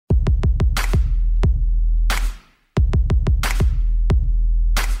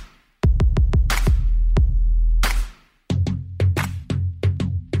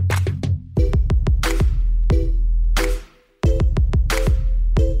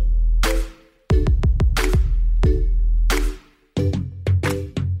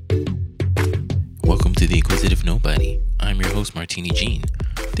Martini Gene.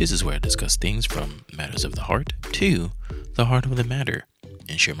 This is where I discuss things from matters of the heart to the heart of the matter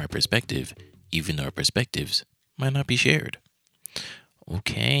and share my perspective, even though our perspectives might not be shared.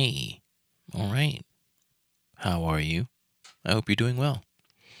 Okay, all right. How are you? I hope you're doing well.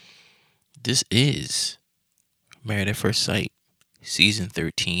 This is Married at First Sight, Season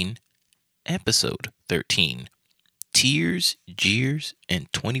 13, Episode 13. Tears, Jeers, and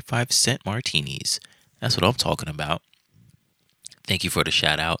 25-cent martinis. That's what I'm talking about. Thank you for the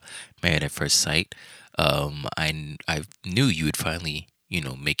shout out, Married at First Sight. I knew you would finally,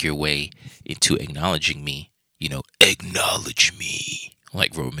 make your way into acknowledging me. Acknowledge me,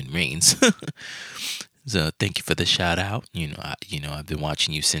 like Roman Reigns. So thank you for the shout out. I've been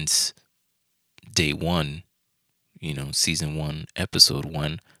watching you since day one. Season 1, episode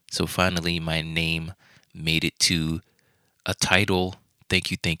 1. So finally, my name made it to a title. Thank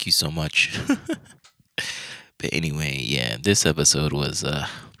you so much. But anyway, yeah, this episode was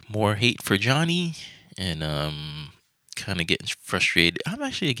more hate for Johnny and kind of getting frustrated. I'm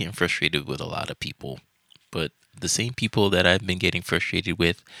actually getting frustrated with a lot of people, but the same people that I've been getting frustrated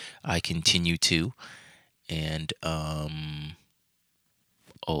with, I continue to. And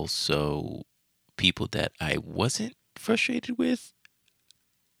also people that I wasn't frustrated with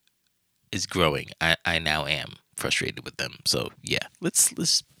is growing. I now am frustrated with them. So yeah, let's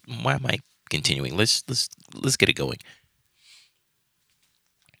why am I continuing? Let's get it going.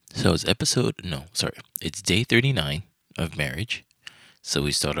 So it's day 39 of marriage. So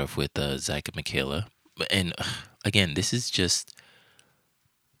we start off with Zach and Michaela. And again, this is just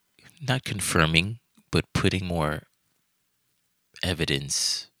not confirming, but putting more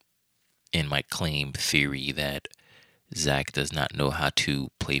evidence in my claim theory that Zach does not know how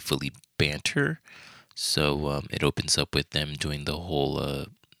to playfully banter. So it opens up with them doing the whole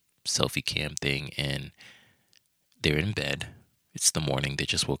selfie cam thing, and they're in bed. It's the morning. They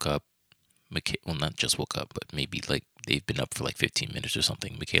just woke up. Well, not just woke up, but maybe like they've been up for like 15 minutes or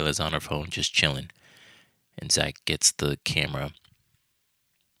something. Michaela's on her phone, just chilling. And Zach gets the camera.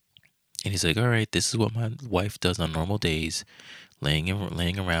 And he's like, all right, this is what my wife does on normal days. Laying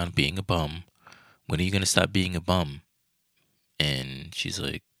around being a bum. When are you going to stop being a bum? And she's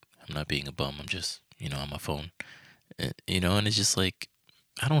like, I'm not being a bum. I'm just, on my phone. And it's just like,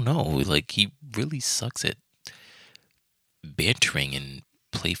 I don't know. Like, he really sucks at bantering and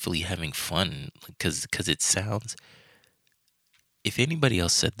playfully having fun. Because it sounds, if anybody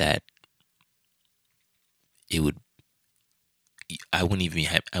else said that, I wouldn't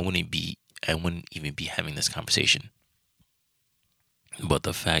even be having this conversation. But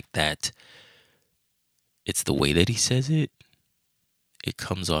the fact that it's the way that he says it, it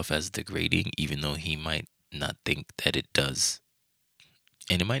comes off as degrading, even though he might not think that it does.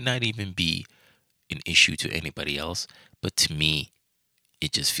 And it might not even be an issue to anybody else, but to me,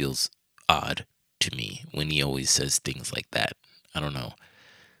 it just feels odd to me when he always says things like that. I don't know.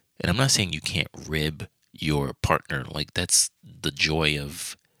 And I'm not saying you can't rib your partner. Like, that's the joy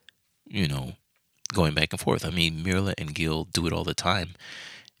of, going back and forth. I mean, Mirla and Gil do it all the time.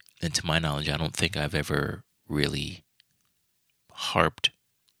 And to my knowledge, I don't think I've ever really harped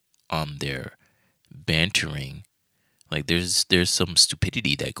on their bantering. Like, there's some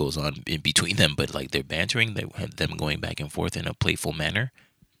stupidity that goes on in between them, but like their bantering, them going back and forth in a playful manner,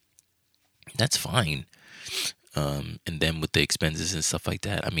 that's fine. And then with the expenses and stuff like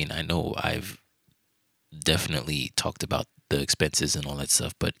that, I mean, I know I've definitely talked about the expenses and all that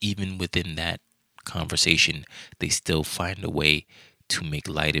stuff, but even within that conversation, they still find a way to make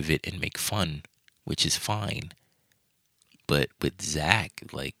light of it and make fun, which is fine. But with Zach,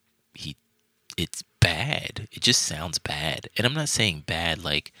 like, it's bad. It just sounds bad. And I'm not saying bad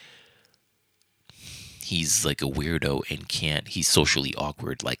like he's like a weirdo and he's socially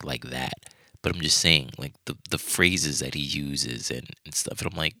awkward like that. But I'm just saying, like, the phrases that he uses and stuff.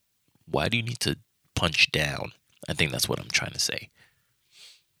 And I'm like, why do you need to punch down? I think that's what I'm trying to say.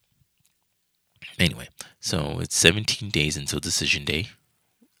 Anyway, so it's 17 days until decision day.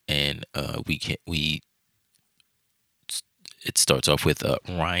 And it starts off with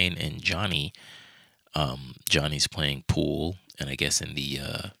Ryan and Johnny. Johnny's playing pool, and I guess in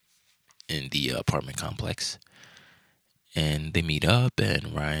the apartment complex. And they meet up,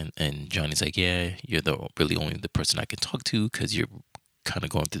 and Ryan and Johnny's like, yeah, you're really only the person I can talk to because you're kind of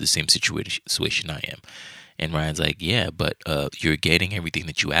going through the same situation I am. And Ryan's like, yeah, but you're getting everything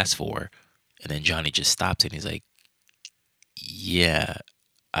that you asked for. And then Johnny just stops and he's like, yeah,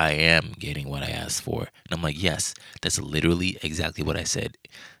 I am getting what I asked for. And I'm like, yes, that's literally exactly what I said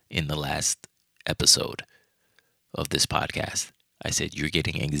in the last episode of this podcast. I said, you're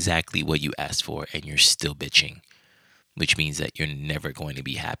getting exactly what you asked for and you're still bitching. which means that you're never going to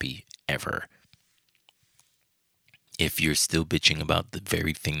be happy ever. If you're still bitching about the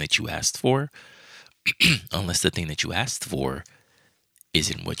very thing that you asked for, unless the thing that you asked for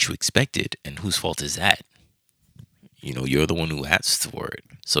isn't what you expected, and whose fault is that? You're the one who asked for it.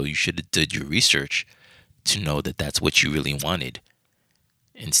 So you should have did your research to know that that's what you really wanted,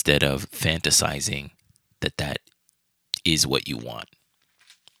 instead of fantasizing that that is what you want.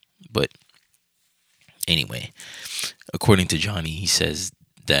 But anyway, according to Johnny, he says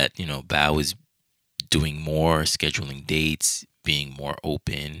that, Bao is doing more, scheduling dates, being more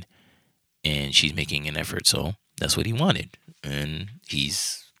open, and she's making an effort. So that's what he wanted. And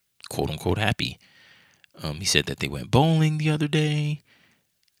he's quote unquote happy. He said that they went bowling the other day,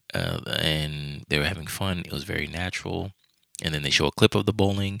 and they were having fun. It was very natural. And then they show a clip of the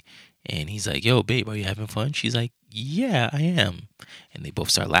bowling, and he's like, "Yo, babe, are you having fun?" She's like, "Yeah, I am." And they both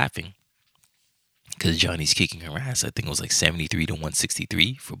start laughing because Johnny's kicking her ass. I think it was like 73 to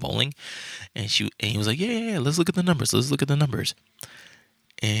 163 for bowling. And he was like, yeah, let's look at the numbers. Let's look at the numbers.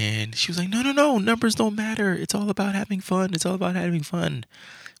 And she was like, no, numbers don't matter. It's all about having fun. It's all about having fun.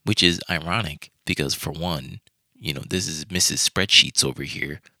 Which is ironic because, for one, this is Mrs. Spreadsheets over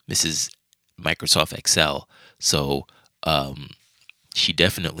here, Mrs. Microsoft Excel. So she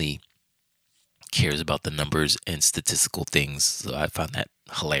definitely cares about the numbers and statistical things. So I found that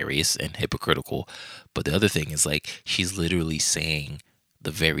hilarious and hypocritical. But the other thing is, like, she's literally saying the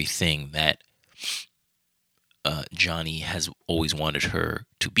very thing that Johnny has always wanted her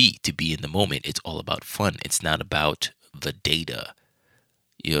to be in the moment. It's all about fun. It's not about the data.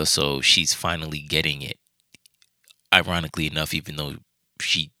 So she's finally getting it. Ironically enough, even though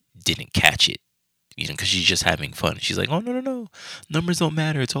she didn't catch it, because she's just having fun. She's like, oh, no. Numbers don't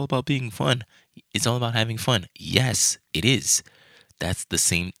matter. It's all about being fun. It's all about having fun. Yes, it is. That's the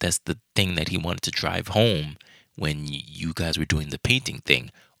thing that he wanted to drive home when you guys were doing the painting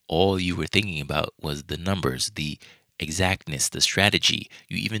thing. All you were thinking about was the numbers, the exactness, the strategy.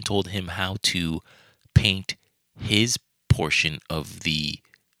 You even told him how to paint his portion of the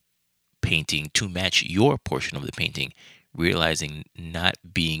painting to match your portion of the painting, realizing not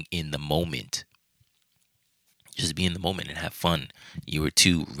being in the moment. Just be in the moment and have fun. You were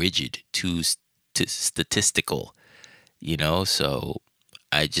too rigid, too statistical, So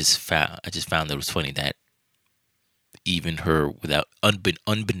I just found that it was funny that even her, without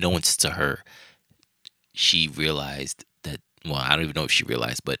unbeknownst to her, she realized that. Well, I don't even know if she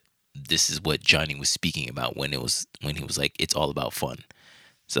realized, but this is what Johnny was speaking about when he was like, it's all about fun.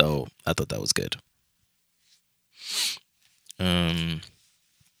 So I thought that was good.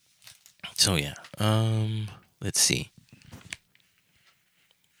 So yeah. Let's see.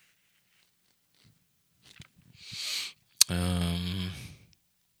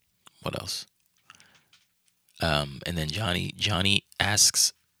 What else? And then Johnny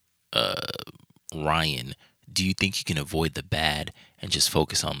asks Ryan, "Do you think you can avoid the bad and just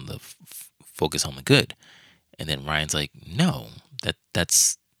focus on the good?" And then Ryan's like, "No,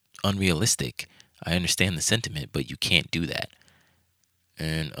 that's unrealistic. I understand the sentiment, but you can't do that."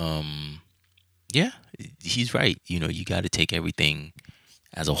 And yeah, he's right. You got to take everything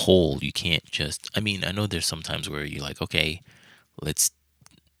as a whole. You can't just. I mean, I know there's some times where you're like, okay, let's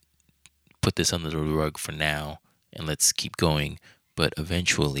put this under the rug for now and let's keep going. But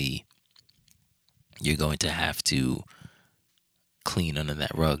eventually, you're going to have to clean under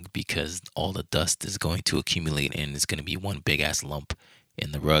that rug because all the dust is going to accumulate and it's going to be one big ass lump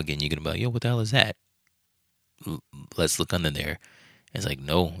in the rug. And you're going to be like, yo, what the hell is that? Let's look under there. It's like,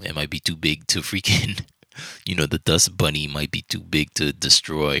 no, it might be too big to freaking, the dust bunny might be too big to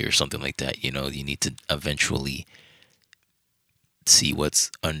destroy or something like that. You need to eventually see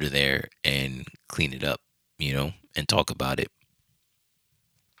what's under there and clean it up, and talk about it.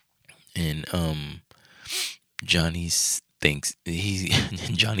 And Johnny thinks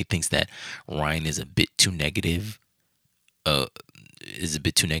that Ryan is a bit too negative. Is a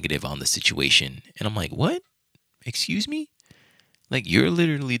bit too negative on the situation, and I'm like, what? Excuse me? Like, you're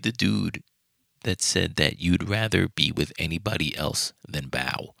literally the dude that said that you'd rather be with anybody else than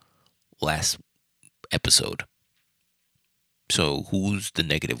Bao last episode. So who's the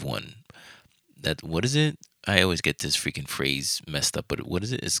negative one? What is it? I always get this freaking phrase messed up, but what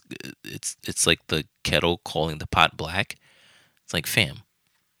is it? It's like the kettle calling the pot black. It's like, fam,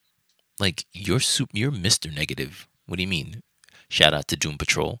 like you're Mr. Negative. What do you mean? Shout out to Doom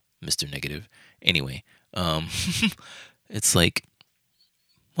Patrol, Mr. Negative. Anyway, it's like,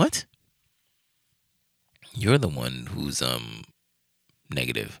 what? You're the one who's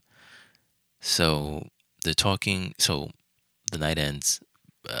negative. So they're talking. So the night ends.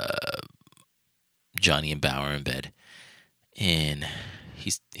 Johnny and Bao are in bed, and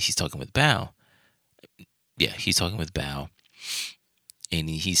he's talking with Bao. Yeah, he's talking with Bao, and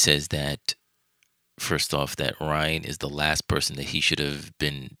he says that first off, that Ryan is the last person that he should have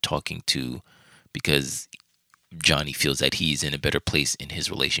been talking to because Johnny feels that he's in a better place in his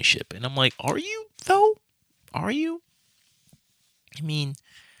relationship. And I'm like, are you though? Are you? I mean,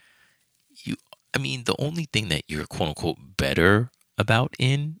 you. I mean, the only thing that you're quote unquote better about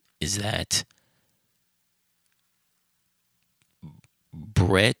in is that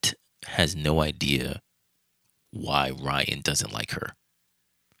Brett has no idea why Ryan doesn't like her,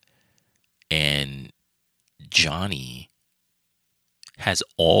 and Johnny has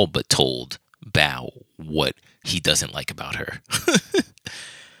all but told Bao what he doesn't like about her.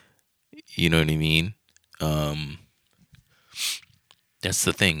 You know what I mean? Um, that's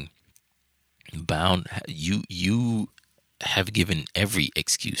the thing. Bao, you have given every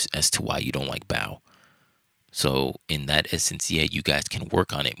excuse as to why you don't like Bao. So in that essence, yeah, you guys can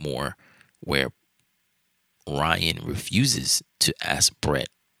work on it more. Where Ryan refuses to ask Brett.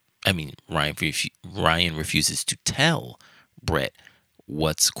 I mean, Ryan refuses to tell Brett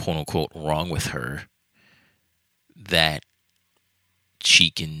what's quote unquote wrong with her, that she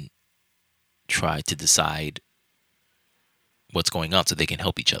can try to decide what's going on so they can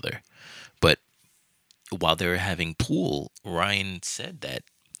help each other. But while they're having pool, Ryan said that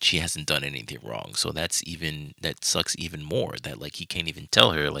she hasn't done anything wrong. So that sucks even more. That like he can't even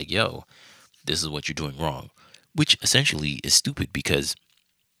tell her like, yo, this is what you're doing wrong. Which essentially is stupid because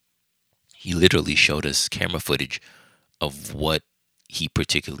he literally showed us camera footage of what he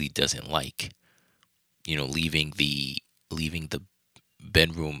particularly doesn't like. You know, leaving the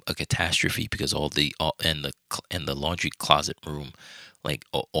bedroom a catastrophe because and the laundry closet room, like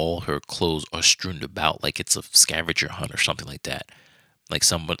all her clothes are strewn about like it's a scavenger hunt or something like that. Like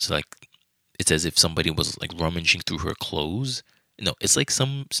someone's like, it's as if somebody was like rummaging through her clothes. No, it's like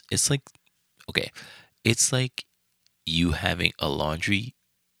okay, it's like you having a laundry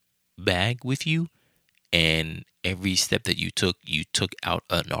bag with you, and every step that you took out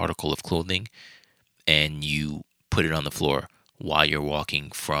an article of clothing and you put it on the floor while you're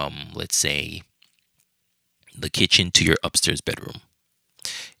walking from, let's say, the kitchen to your upstairs bedroom.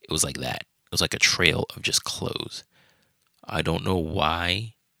 It was like that. It was like a trail of just clothes. I don't know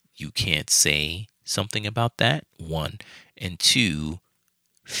why you can't say something about that. One, and two,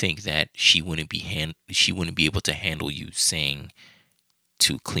 think that she wouldn't be able to handle you saying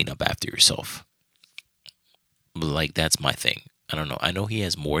to clean up after yourself. Like that's my thing. I don't know. I know he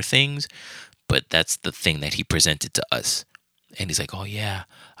has more things, but that's the thing that he presented to us. And he's like, "Oh yeah,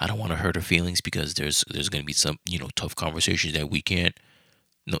 I don't want to hurt her feelings because there's going to be some, tough conversations that we can't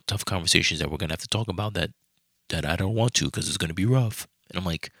no tough conversations that we're going to have to talk about that I don't want to because it's going to be rough." And I'm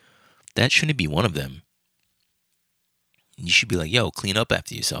like, "That shouldn't be one of them. You should be like, yo, clean up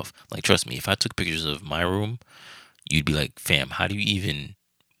after yourself." Like, trust me, if I took pictures of my room, you'd be like, "Fam, how do you even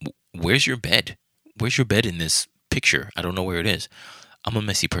where's your bed? Where's your bed in this picture? I don't know where it is." I'm a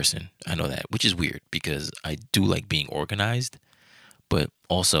messy person. I know that, which is weird because I do like being organized, but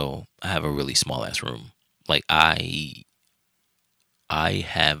also I have a really small ass room. Like I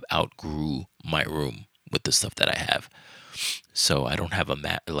have outgrew my room with the stuff that I have. So I don't have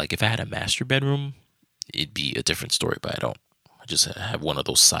like if I had a master bedroom, it'd be a different story, but I don't. I just have one of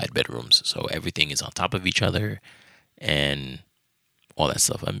those side bedrooms, so everything is on top of each other and all that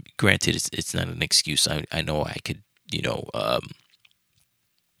stuff. Granted, it's not an excuse. I know I could,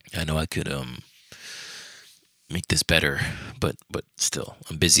 I know I could make this better, but still,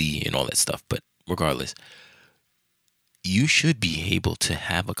 I'm busy and all that stuff. But regardless, you should be able to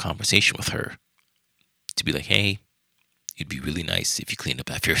have a conversation with her to be like, hey, it'd be really nice if you clean up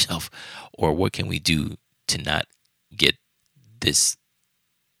after yourself, or what can we do to not get this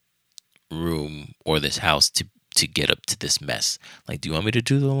room or this house to get up to this mess. Like, do you want me to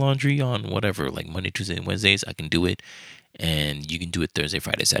do the laundry on whatever, like Monday, Tuesday, and Wednesdays? I can do it, and you can do it Thursday,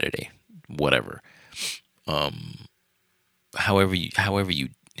 Friday, Saturday, whatever. Um, however you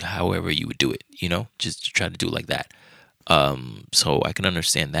would do it, just try to do it like that. So I can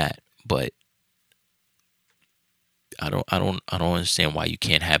understand that, but I don't understand why you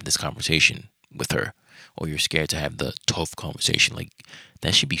can't have this conversation with her, or you're scared to have the tough conversation. Like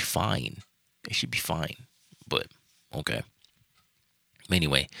that should be fine. It should be fine. But okay.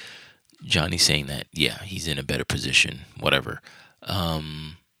 Anyway, Johnny's saying that yeah, he's in a better position, whatever.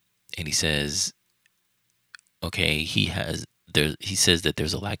 And he says, okay, he says that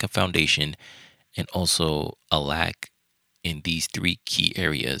there's a lack of foundation and also a lack in these three key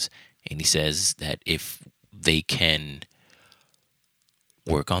areas. And he says that if they can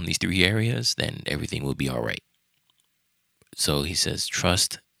work on these three areas, then everything will be all right. So he says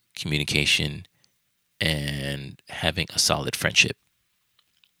trust, communication, and having a solid friendship.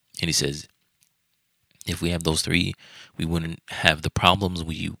 And he says if we have those three, we wouldn't have the problems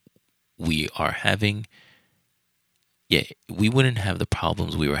we are having. Yeah, we wouldn't have the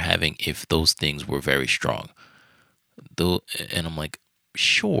problems we were having if those things were very strong. Though, and I'm like,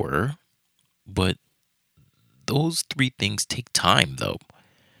 sure, but those three things take time, though.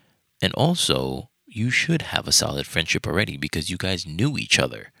 And also, you should have a solid friendship already because you guys knew each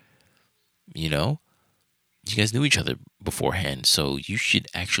other. You know, you guys knew each other beforehand, so you should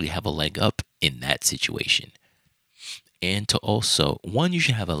actually have a leg up in that situation. And to also, one, you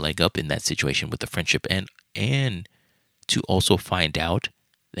should have a leg up in that situation with the friendship, and to also find out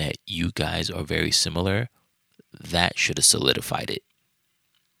that you guys are very similar. That should have solidified it.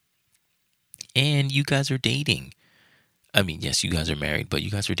 And you guys are dating. I mean, yes, you guys are married, but you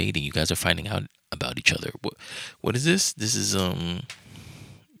guys are dating. You guys are finding out about each other. What is this? This is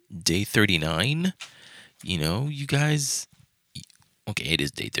day 39. You know, you guys, okay, it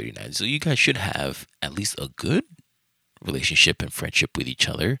is day 39. So you guys should have at least a good relationship and friendship with each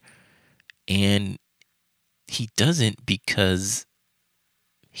other. And he doesn't because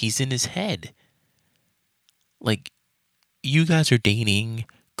he's in his head. Like, you guys are dating,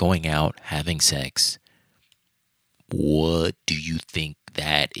 going out, having sex. What do you think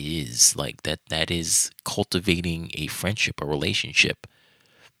that is? Like, that is cultivating a friendship, a relationship.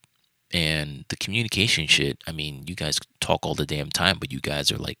 And the communication shit, I mean, you guys talk all the damn time, but you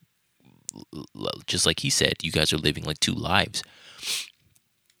guys are like, just like he said, you guys are living like two lives.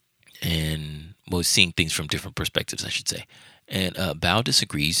 And, well, seeing things from different perspectives, I should say. And Bao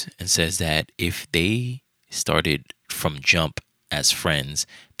disagrees and says that if they started from jump as friends,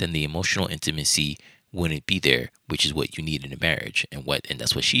 then the emotional intimacy wouldn't be there, which is what you need in a marriage. And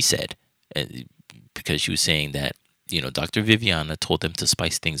that's what she said. And because she was saying that, Dr. Viviana told them to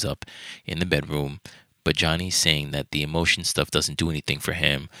spice things up in the bedroom, but Johnny's saying that the emotion stuff doesn't do anything for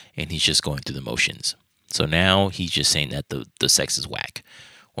him and he's just going through the motions. So now he's just saying that the sex is whack.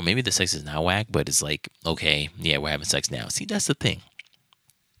 Or maybe the sex is not whack, but it's like, okay, yeah, we're having sex now. See, that's the thing.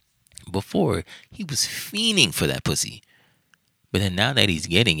 Before, he was fiending for that pussy. But then now that he's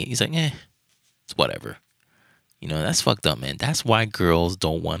getting it, he's like, it's whatever. That's fucked up, man. That's why girls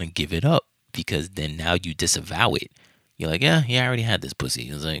don't want to give it up. Because then now you disavow it. You're like, yeah, I already had this pussy.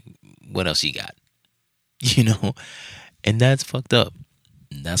 It's like, what else you got? And that's fucked up.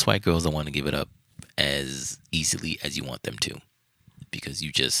 And that's why girls don't want to give it up as easily as you want them to. Because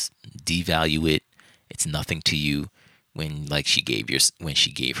you just devalue it. It's nothing to you when she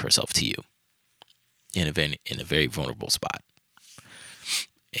gave herself to you in a very vulnerable spot.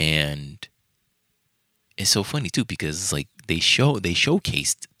 And it's so funny too because it's like they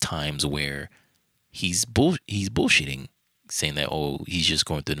showcased times where he's bullshitting, saying that he's just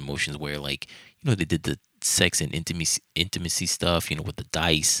going through the motions where they did the sex and intimacy stuff, with the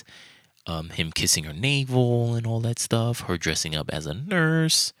dice. Him kissing her navel and all that stuff, her dressing up as a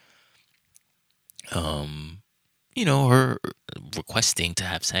nurse, her requesting to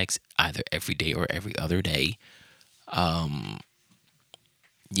have sex either every day or every other day.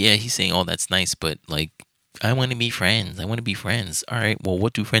 Yeah, he's saying, oh, that's nice, but I want to be friends. I want to be friends. All right, well,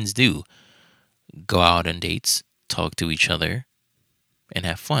 what do friends do? Go out on dates, talk to each other, and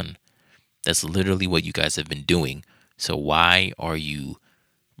have fun. That's literally what you guys have been doing. So why are you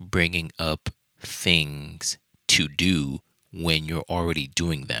bringing up things to do when you're already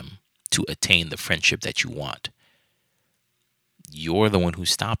doing them to attain the friendship that you want? You're the one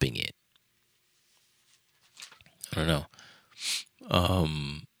who's stopping it. I don't know.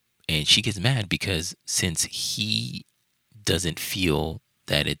 And she gets mad because since he doesn't feel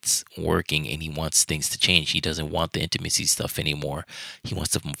that it's working and he wants things to change, he doesn't want the intimacy stuff anymore. He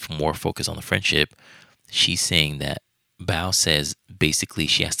wants to more focus on the friendship. She's saying that Bao says basically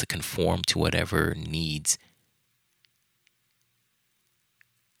she has to conform to whatever needs.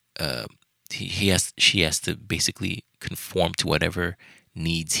 She has to basically conform to whatever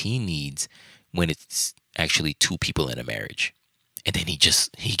needs he needs when it's actually two people in a marriage. And then he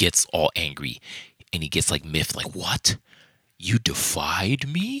gets all angry and he gets miffed, what? You defied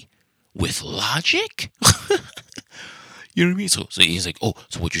me with logic? You know what I mean? So he's like, oh,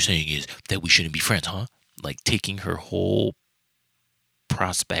 so what you're saying is that we shouldn't be friends, huh? Taking her whole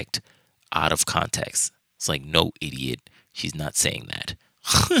prospect out of context. It's like, no, idiot. She's not saying that.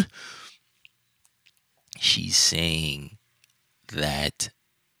 She's saying that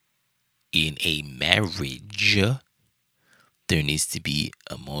in a marriage, there needs to be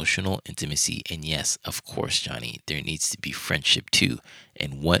emotional intimacy. And yes, of course, Johnny, there needs to be friendship too.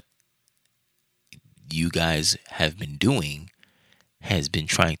 And what you guys have been doing has been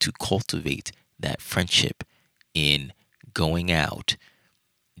trying to cultivate that friendship in going out,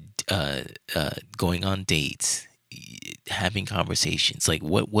 uh, going on dates, having conversations. Like,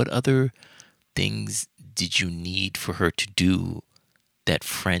 what other things did you need for her to do that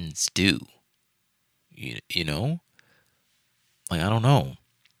friends do? You know, like, I don't know.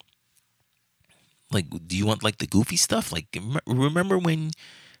 Like, do you want like the goofy stuff? Like, remember when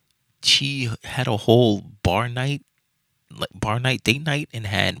she had a whole bar night, date night, and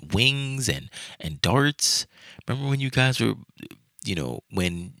had wings and darts? Remember when you guys were,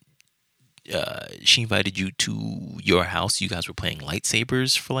 when she invited you to your house, you guys were playing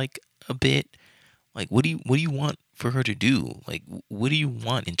lightsabers for like a bit. Like, what do you want for her to do? Like, what do you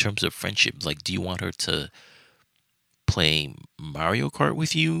want in terms of friendship? Like, do you want her to play Mario Kart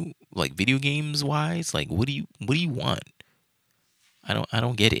with you, like video games wise? Like, what do you want? I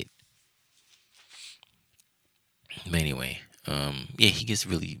don't get it. But anyway, yeah, he gets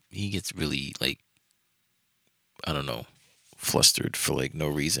really like, I don't know, flustered for like no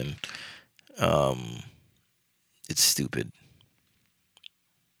reason. Um, it's stupid.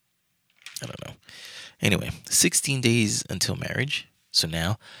 I don't know. Anyway, 16 days until marriage. So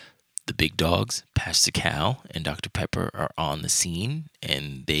now the big dogs, Pastor Cal and Dr. Pepper, are on the scene,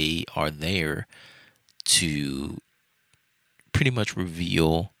 and they are there to pretty much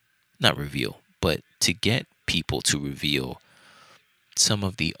not reveal, but to get people to reveal some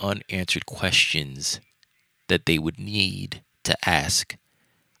of the unanswered questions that they would need to ask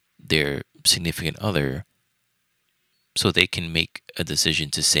their significant other so they can make a decision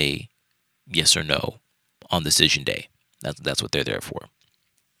to say yes or no on decision day. That's what they're there for.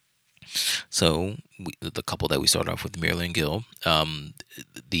 So the couple that we started off with, Myrla and Gil,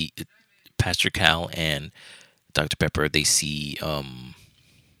 the Pastor Cal and Dr. Pepper, they see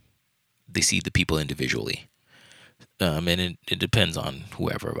the people individually, and it depends on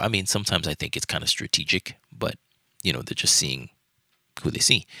whoever. I mean, sometimes I think it's kind of strategic, but they're just seeing who they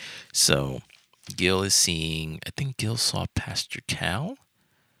see. So Gil is seeing. I think Gil saw Pastor Cal.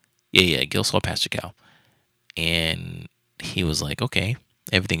 Yeah. Gil saw Pastor Cal, and he was like, "Okay,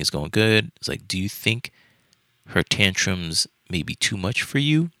 everything is going good." It's like, "Do you think her tantrums may be too much for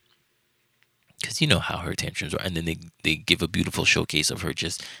you?" Because you know how her tantrums are, and then they give a beautiful showcase of her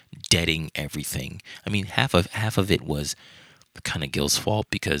just deading everything. I mean, half of it was kind of Gil's fault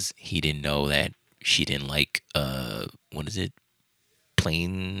because he didn't know that she didn't like what is it,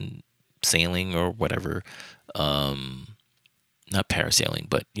 plane sailing or whatever, not parasailing,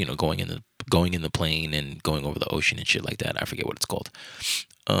 but going in the plane and going over the ocean and shit like that. I forget what it's called.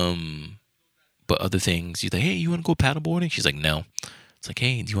 But other things, he's like, "Hey, you want to go paddleboarding?" She's like, "No." It's like,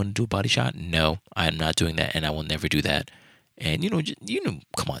 "Hey, do you want to do a body shot?" "No, I am not doing that, and I will never do that." And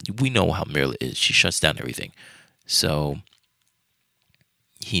come on, we know how Mirla is. She shuts down everything. So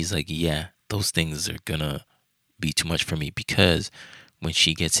he's like, "Yeah, those things are gonna be too much for me because when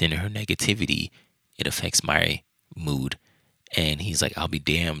she gets in her negativity, it affects my mood." And he's like, "I'll be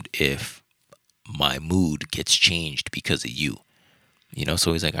damned if my mood gets changed because of you."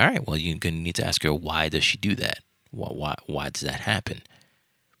 So he's like, "All right, well, you're gonna need to ask her, why does she do that? Why does that happen?"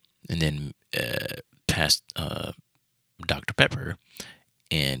 And then past Dr. Pepper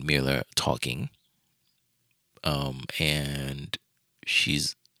and Mila talking, and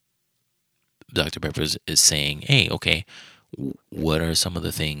she's Dr. Pepper is saying, "Hey, okay, what are some of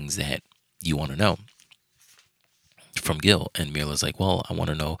the things that you want to know from Gil?" And Mila's like, "Well, I want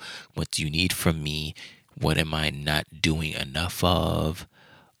to know, what do you need from me? What am I not doing enough of?"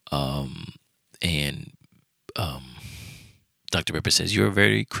 And Dr. Pepper says, "You're a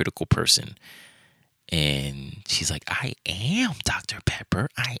very critical person." And she's like, "I am, Dr. Pepper.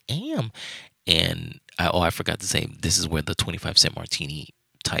 I am." And I forgot to say, this is where the 25-cent martini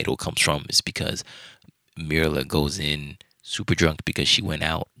title comes from, is because Mirla goes in super drunk because she went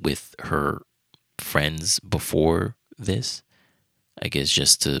out with her friends before this, I guess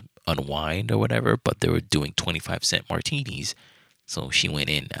just to unwind or whatever, but they were doing 25-cent martinis. So she went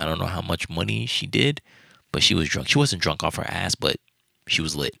in. I don't know how much money she did, but she was drunk. She wasn't drunk off her ass, but she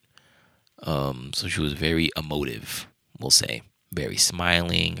was lit. So she was very emotive, we'll say. Very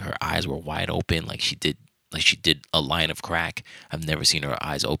smiling. Her eyes were wide open, like she did a line of crack. I've never seen her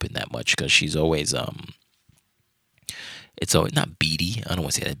eyes open that much because she's always it's always not beady. I don't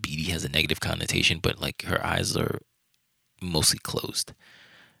want to say that beady has a negative connotation, but like her eyes are mostly closed.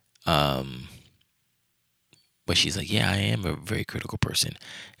 But she's like, "Yeah, I am a very critical person."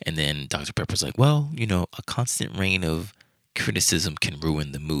 And then Dr. Pepper's like, "Well, a constant rain of criticism can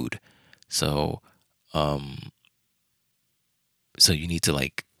ruin the mood. So, so you need to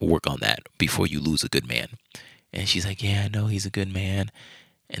like work on that before you lose a good man." And she's like, yeah, I know he's a good man.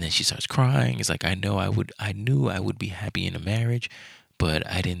 And then she starts crying. It's like, I knew I would be happy in a marriage, but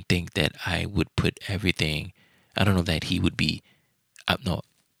I didn't think that I would put everything. I don't know that he would be. No,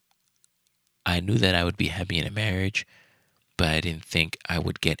 I knew that I would be happy in a marriage, but I didn't think I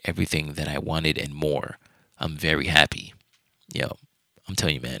would get everything that I wanted and more. I'm very happy. Yo, I'm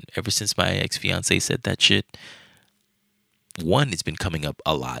telling you, man, ever since my ex fiance said that shit, one, it's been coming up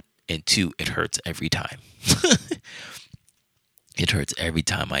a lot, and two, it hurts every time. It hurts every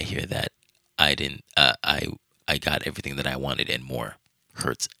time I hear that I didn't, I got everything that I wanted and more.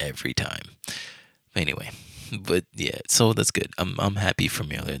 Hurts every time. Anyway, but yeah, so that's good. I'm happy for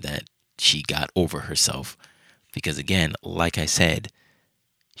Miller that she got over herself because again, like I said,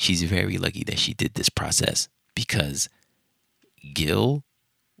 she's very lucky that she did this process because Gil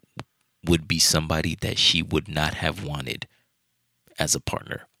would be somebody that she would not have wanted as a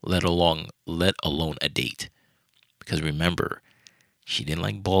partner, let alone a date. Because remember, she didn't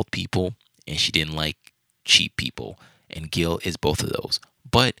like bald people and she didn't like cheap people. And Gil is both of those.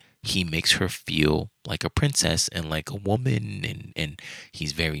 But he makes her feel like a princess and like a woman and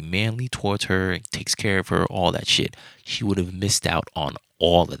he's very manly towards her and takes care of her, all that shit. She would have missed out on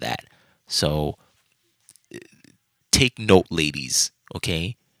all of that. So take note, ladies,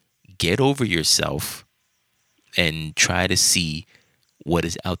 okay? Get over yourself and try to see what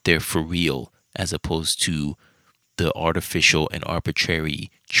is out there for real as opposed to the artificial and arbitrary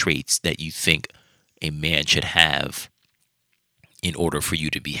traits that you think a man should have in order for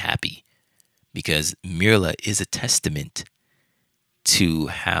you to be happy. Because Mirla is a testament to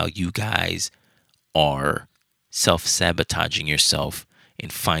how you guys are self-sabotaging yourself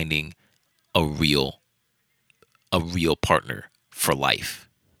in finding a real partner for life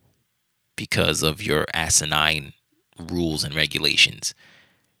because of your asinine rules and regulations.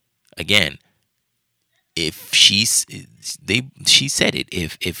 Again, if she said it,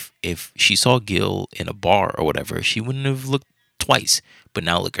 if she saw Gil in a bar or whatever, she wouldn't have looked twice. But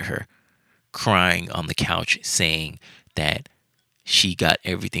now look at her crying on the couch saying that she got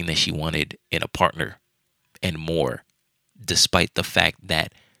everything that she wanted in a partner and more, despite the fact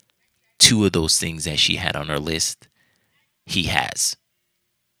that two of those things that she had on her list he has.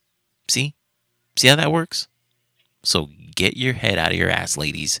 See how that works? So get your head out of your ass,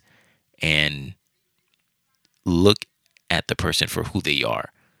 ladies, and look at the person for who they are,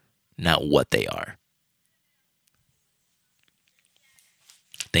 not what they are.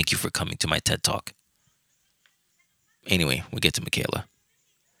 Thank you for coming to my TED Talk. Anyway, we get to Michaela.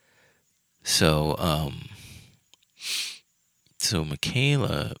 So,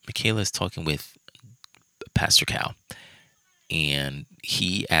 Michaela's talking with Pastor Cal, and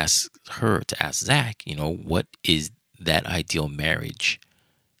he asks her to ask Zach, what is that ideal marriage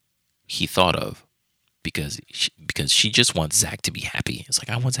he thought of? Because she just wants Zach to be happy. It's like,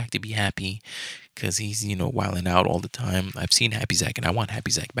 I want Zach to be happy because he's, wilding out all the time. I've seen happy Zach and I want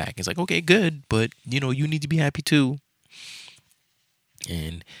happy Zach back. It's like, okay, good, but you need to be happy too.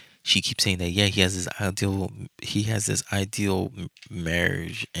 And she keeps saying that, yeah, he has this ideal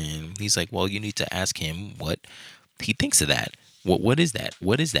marriage, and he's like, well, you need to ask him what he thinks of that. What is that?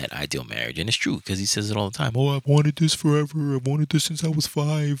 What is that ideal marriage? And it's true because he says it all the time. Oh, I've wanted this forever. I've wanted this since I was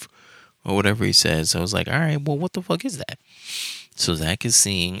 5. Or whatever he says. So I was like, all right, well, what the fuck is that? So Zach is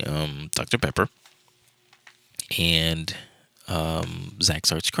seeing Dr. Pepper, and Zach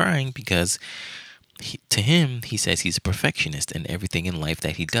starts crying because to him, he says he's a perfectionist and everything in life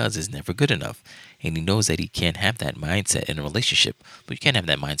that he does is never good enough. And he knows that he can't have that mindset in a relationship, but you can't have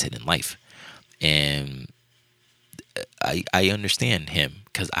that mindset in life. And I understand him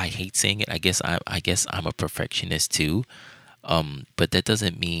because I hate saying it. I guess I'm a perfectionist too. But that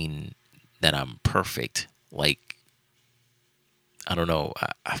doesn't mean that I'm perfect. Like, I don't know.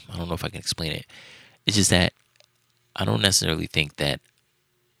 I don't know if I can explain it. It's just that I don't necessarily think that,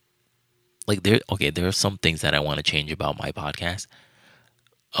 like, there are some things that I want to change about my podcast.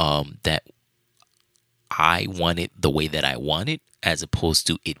 That I want it the way that I want it, as opposed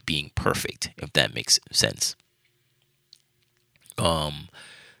to it being perfect, if that makes sense.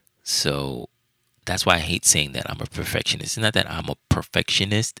 So that's why I hate saying that I'm a perfectionist. It's not that I'm a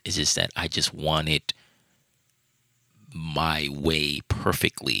perfectionist. It's just that I just want it my way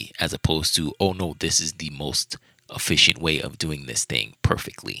perfectly, as opposed to, oh no, this is the most efficient way of doing this thing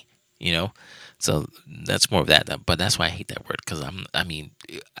perfectly. So that's more of that. But that's why I hate that word, because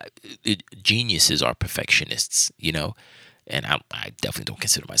geniuses are perfectionists. And I definitely don't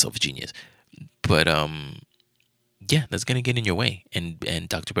consider myself a genius. But yeah, that's gonna get in your way. And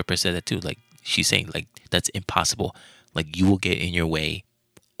Dr. Pepper said that too. Like, she's saying, like, that's impossible. Like, you will get in your way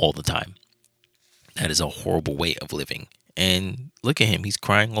all the time. That is a horrible way of living. And look at him, he's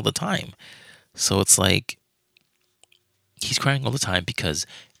crying all the time. So it's like he's crying all the time because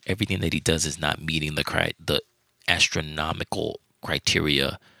everything that he does is not meeting the astronomical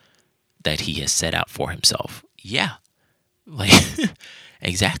criteria that he has set out for himself. Yeah. Like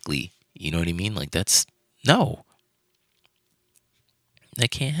exactly. You know what I mean? Like that's no.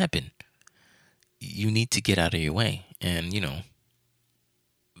 That can't happen. You need to get out of your way. And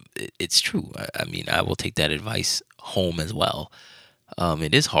it's true. I mean, I will take that advice home as well.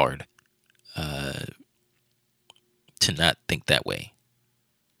 It is hard to not think that way,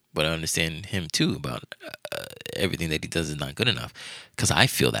 but I understand him too about everything that he does is not good enough. Because I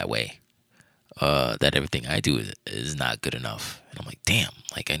feel that way. That everything I do is not good enough, and I'm like, damn.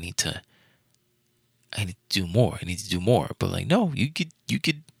 Like I need to do more. I need to do more. But like, no, you're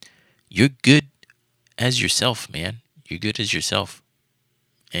good as yourself, man. You're good as yourself,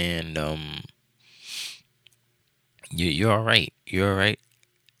 and you're all right. You're all right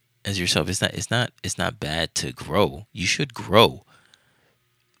as yourself. It's not bad to grow. You should grow,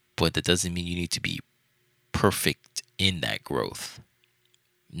 but that doesn't mean you need to be perfect in that growth.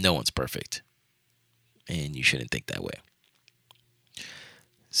 No one's perfect, and you shouldn't think that way.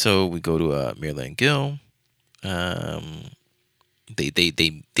 So we go to Mirla and Gil. Um, they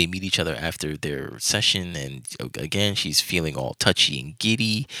meet each other after their session, and again she's feeling all touchy and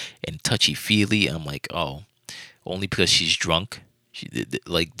giddy and touchy feely. I'm like, oh, only because she's drunk.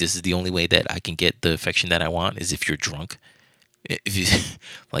 Like this is the only way that I can get the affection that I want is if you're drunk. If you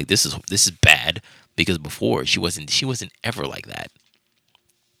like this is bad because before she wasn't ever like that.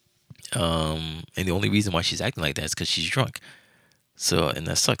 And the only reason why she's acting like that is because she's drunk. So and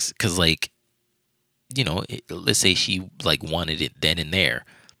that sucks because like let's say she like wanted it then and there,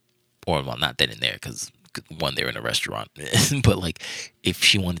 or well, not then and there because one they're in a restaurant, but like if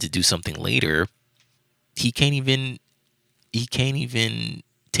she wanted to do something later, he can't even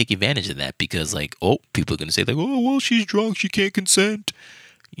take advantage of that because like people are gonna say like well she's drunk she can't consent,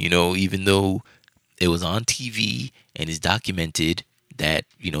 even though it was on TV and is documented that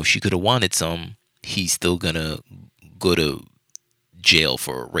she could have wanted some, he's still gonna go to jail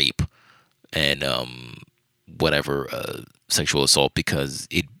for rape and whatever sexual assault because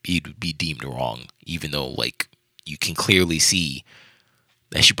it'd be deemed wrong, even though like you can clearly see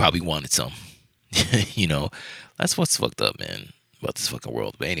that she probably wanted some. you know, that's what's fucked up, man, about this fucking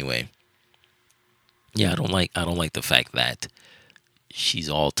world. But anyway, yeah, I don't like the fact that she's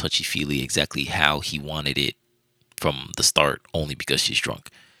all touchy feely exactly how he wanted it from the start, only because she's drunk.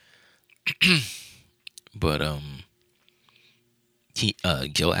 But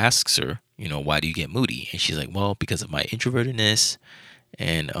Gil asks her, why do you get moody? And she's like, well, because of my introvertedness,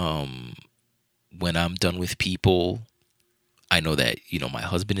 and when I'm done with people, I know that my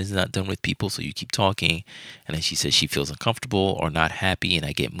husband is not done with people, so you keep talking. And then she says she feels uncomfortable or not happy, and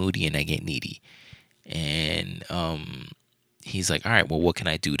I get moody and I get needy. And he's like, all right, well, what can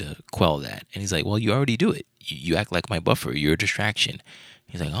I do to quell that? And he's like, well, you already do it. You act like my buffer. You're a distraction.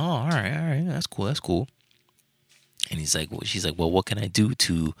 He's like, oh, all right, that's cool, that's cool. And she's like, well, what can I do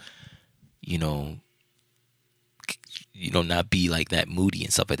to, you know, not be like that moody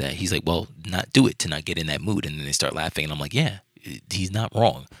and stuff like that. He's like, well, not do it to not get in that mood. And then they start laughing. And I'm like, yeah, he's not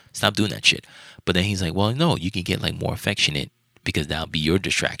wrong. Stop doing that shit. But then he's like, well, no, you can get like more affectionate because that'll be your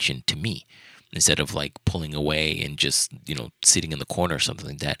distraction to me. Instead of like pulling away and just, sitting in the corner or something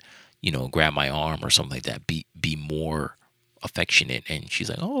like that, grab my arm or something like that. Be more affectionate. And she's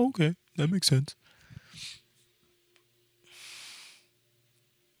like, oh, okay. That makes sense.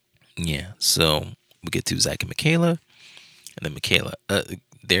 Yeah. So we get to Zach and Michaela. And then Michaela,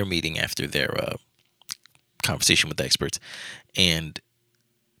 they're meeting after their conversation with the experts. And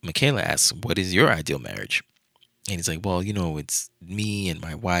Michaela asks, what is your ideal marriage? And he's like, well, it's me and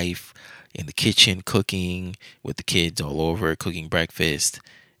my wife in the kitchen cooking with the kids all over, cooking breakfast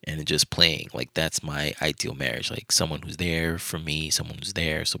and just playing. Like, that's my ideal marriage. Like, someone who's there for me, someone who's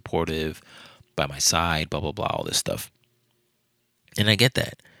there, supportive, by my side, blah, blah, blah, all this stuff. And I get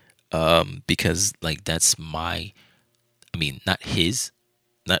that because, like, that's not his,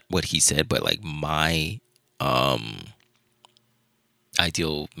 not what he said, but like my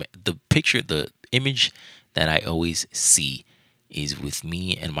ideal, the image that I always see is with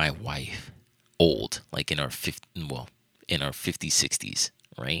me and my wife, old, like in our 50s, 60s,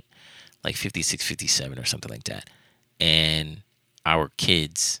 right? Like 56, 57 or something like that. And our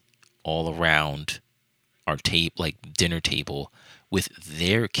kids all around our like dinner table with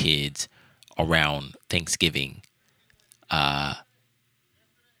their kids around Thanksgiving, and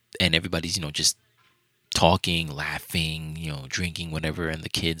everybody's just talking, laughing, drinking, whatever, and the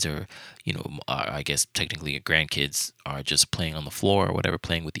kids are, I guess technically your grandkids are just playing on the floor or whatever,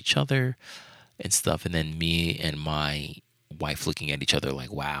 playing with each other and stuff. And then me and my wife looking at each other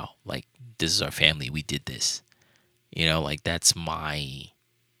like, wow, like this is our family. We did this. Like that's my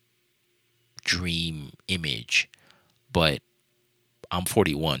dream image. But I'm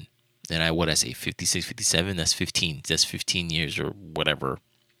 41. And I say 56, 57, that's 15. That's 15 years or whatever.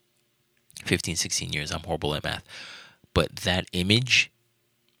 15, 16 years. I'm horrible at math. But that image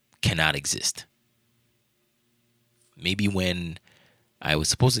cannot exist. Maybe when I was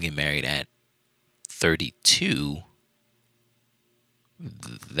supposed to get married at 32,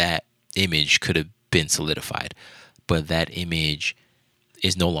 that image could have been solidified. But that image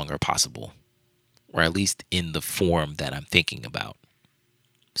is no longer possible. Or at least in the form that I'm thinking about.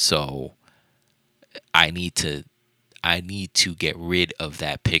 So I need to get rid of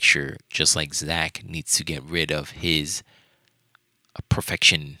that picture, just like Zach needs to get rid of his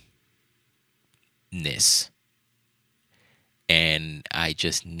perfectionness. And I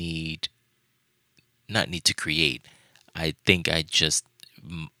just not need to create. I think I just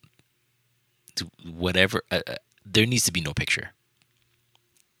whatever. There needs to be no picture.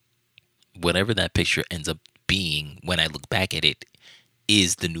 Whatever that picture ends up being, when I look back at it,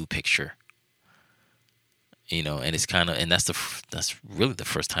 is the new picture. And it's kind of, and that's really the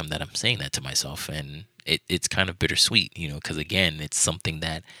first time that I'm saying that to myself, and it's kind of bittersweet, because again, it's something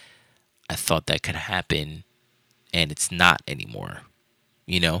that I thought that could happen, and it's not anymore.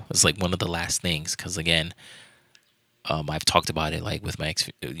 It's like one of the last things, because again, I've talked about it like with my ex,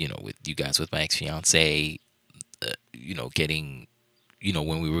 with you guys, with my ex-fiance, getting,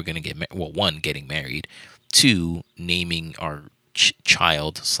 when we were gonna get one, getting married, two, naming our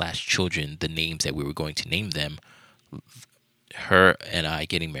child/children the names that we were going to name them. Her and I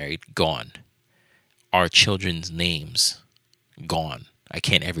getting married, gone. Our children's names, gone. I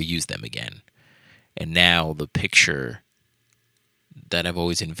can't ever use them again. And now the picture that I've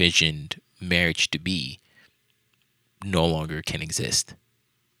always envisioned marriage to be no longer can exist.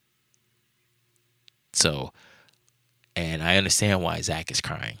 So, and I understand why Zach is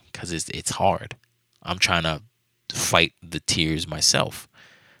crying, because it's hard. I'm trying to fight the tears myself,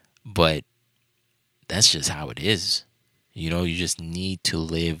 but that's just how it is. You just need to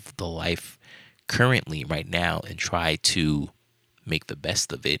live the life currently right now and try to make the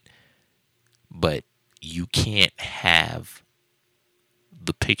best of it. But you can't have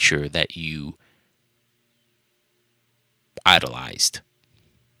the picture that you idolized.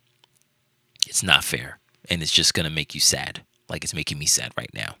 It's not fair, and it's just gonna make you sad, like it's making me sad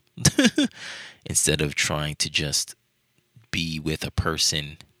right now. Instead of trying to just be with a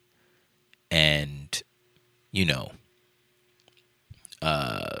person and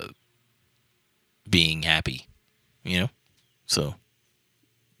being happy, so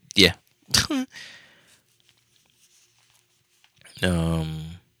yeah.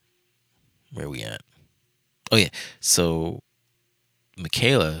 Where we at? Oh yeah, so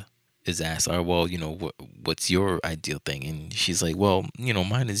Michaela is asked, well, what's your ideal thing? And she's like, well,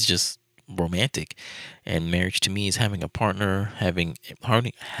 mine is just romantic, and marriage to me is having a partner,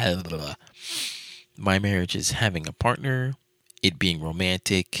 my marriage is having a partner, it being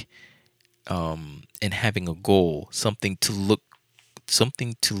romantic, and having a goal, something to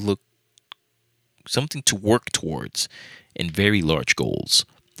work towards, and very large goals.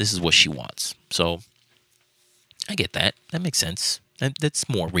 This is what she wants. So I get that. That makes sense. That's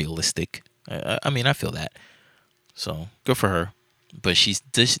more realistic. I mean, I feel that. So good for her. But she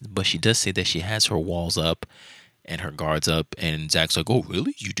does say that she has her walls up and her guards up. And Zach's like, "Oh,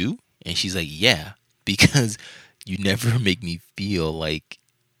 really? You do?" And she's like, "Yeah, because you never make me feel like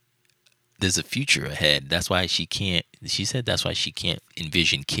there's a future ahead." That's why she can't. She said that's why she can't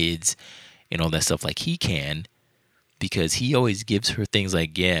envision kids and all that stuff like he can, because he always gives her things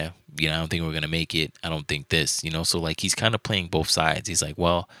like, "Yeah, I don't think we're gonna make it. I don't think this." So like he's kind of playing both sides. He's like,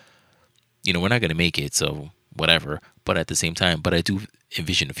 "Well, we're not gonna make it, so whatever." But at the same time, but I do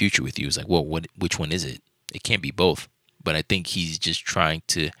envision a future with you. It's like, well, which one is it? It can't be both. But I think he's just trying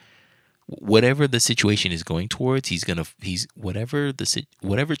to, whatever the situation is going towards, whatever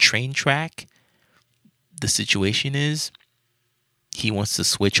train track the situation is, he wants to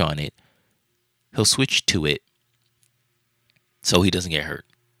switch on it. He'll switch to it so he doesn't get hurt.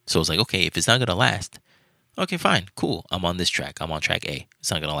 So it's like, okay, if it's not gonna last, okay, fine, cool. I'm on this track. I'm on track A.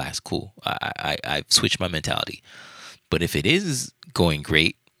 It's not gonna last. Cool. I've switched my mentality. But if it is going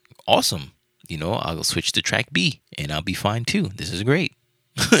great, awesome. I'll switch to track B and I'll be fine too. This is great.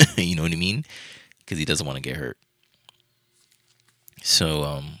 You know what I mean? Because he doesn't want to get hurt.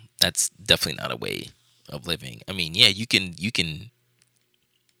 So that's definitely not a way of living. I mean, yeah, you can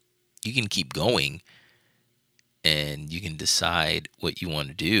keep going and you can decide what you want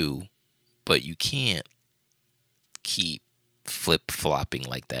to do, but you can't keep flip flopping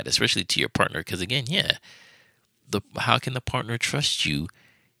like that, especially to your partner. Because again, yeah, how can the partner trust you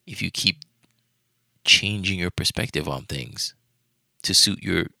if you keep changing your perspective on things to suit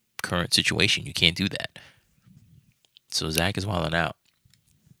your current situation? You can't do that. So Zach is wilding out.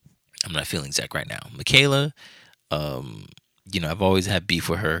 I'm not feeling Zach right now. Michaela, I've always had beef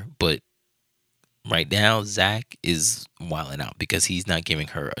with her, but right now Zach is wilding out because he's not giving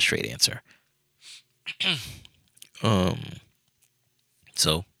her a straight answer. um,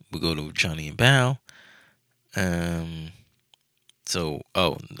 so we go to Johnny and Bao. Um, so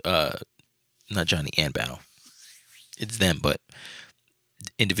not Johnny and Bao. It's them, but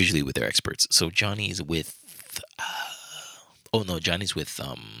individually with their experts. So Johnny is with. Oh no, Johnny's with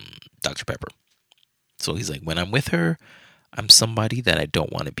Dr. Pepper. So he's like, when I'm with her, I'm somebody that I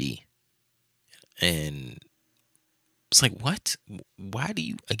don't want to be. And it's like, what? Why do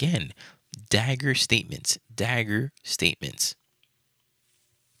you, again, dagger statements.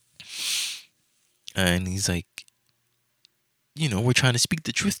 And he's like, we're trying to speak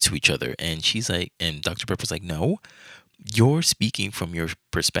the truth to each other. And she's like, and Dr. Pepper's like, no, you're speaking from your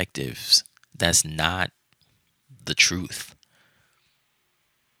perspectives. That's not the truth.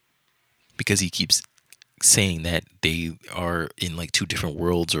 Because he keeps saying that they are in like two different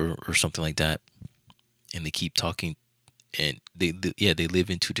worlds or something like that. And they keep talking, and they live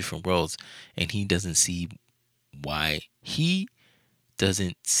in two different worlds, and he doesn't see why she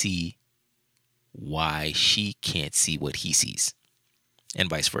can't see what he sees, and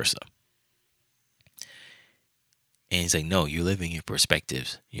vice versa. And he's like, no, you're living in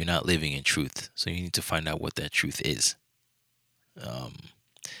perspectives. You're not living in truth. So you need to find out what that truth is.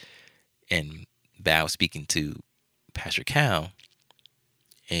 And Bao speaking to Pastor Cal,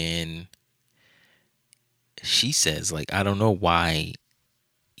 and she says, like, I don't know why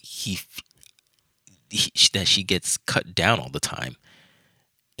that she gets cut down all the time.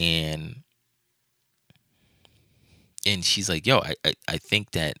 And she's like, yo, I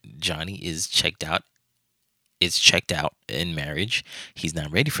think that Johnny is checked out in marriage. He's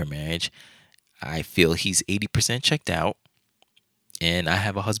not ready for marriage. I feel he's 80% checked out, and I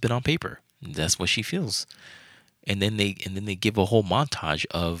have a husband on paper. That's what she feels. And then they give a whole montage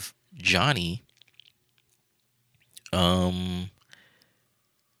of Johnny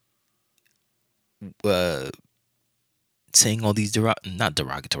saying all these not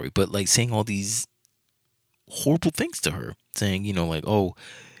derogatory, but like saying all these horrible things to her, saying, like, oh,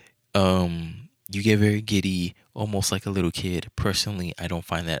 you get very giddy, almost like a little kid. Personally, I don't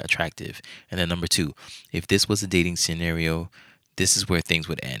find that attractive. And then number 2, if this was a dating scenario, this is where things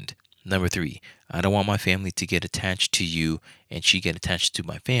would end. Number 3, I don't want my family to get attached to you and she get attached to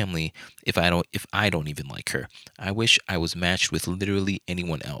my family if I don't even like her. I wish I was matched with literally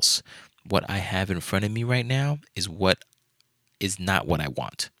anyone else. What I have in front of me right now is not what I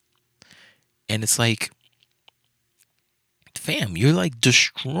want. And it's like, fam, you're like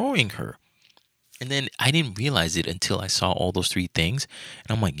destroying her. And then I didn't realize it until I saw all those 3 things.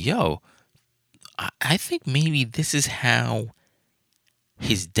 And I'm like, yo, I think maybe this is how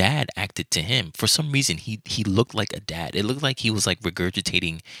his dad acted to him. For some reason, he looked like a dad. It looked like he was like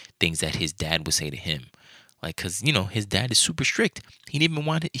regurgitating things that his dad would say to him. Like, because, his dad is super strict.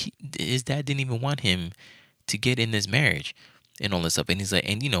 His dad didn't even want him to get in this marriage and all this stuff. And he's like,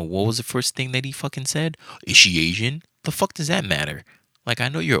 and what was the first thing that he fucking said? Is she Asian? The fuck does that matter? Like, I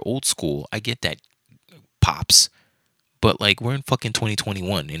know you're old school. I get that, Pops. But like, we're in fucking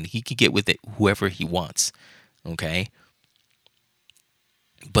 2021 and he can get with it whoever he wants. Okay?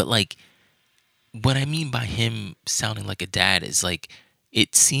 But like, what I mean by him sounding like a dad is like,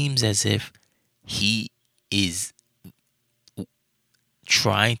 it seems as if he is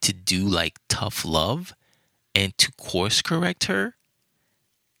trying to do like tough love and to course correct her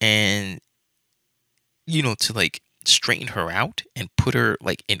and, to like straighten her out and put her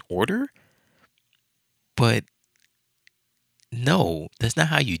like in order. But no, that's not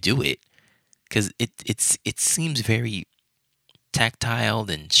how you do it. Because it seems very tactile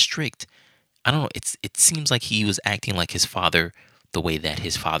and strict. I don't know. It seems like he was acting like his father, the way that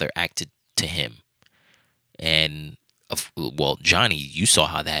his father acted to him. And well, Johnny, you saw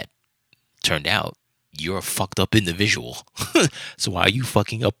how that turned out. You're a fucked up individual. So why are you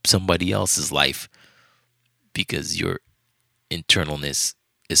fucking up somebody else's life? Because your internalness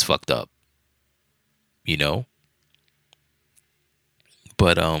is fucked up.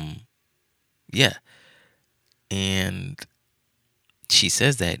 But yeah. And she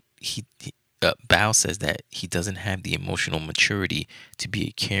says that Bao says that he doesn't have the emotional maturity to be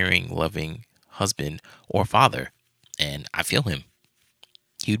a caring, loving husband or father. And I feel him.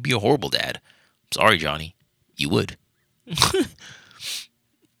 He would be a horrible dad. Sorry, Johnny. You would.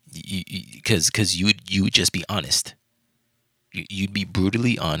 Because you would just be honest. You'd be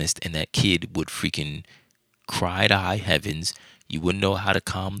brutally honest, and that kid would freaking cry to high heavens. You wouldn't know how to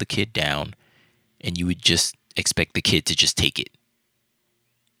calm the kid down, and you would just expect the kid to just take it,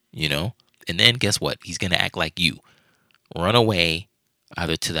 you know? And then guess what? He's going to act like you. Run away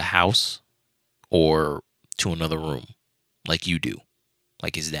either to the house or to another room like you do,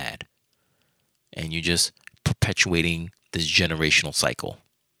 like his dad. And you're just perpetuating this generational cycle.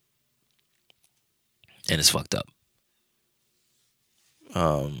 And it's fucked up.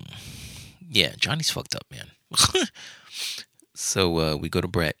 Yeah, Johnny's fucked up, man. So we go to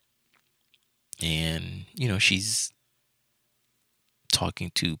Brett, and she's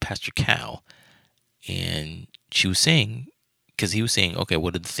talking to Pastor Cal, and she was saying, because he was saying, okay,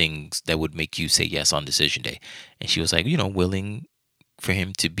 what are the things that would make you say yes on decision day? And she was like, willing for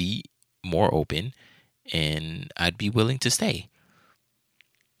him to be more open, and I'd be willing to stay.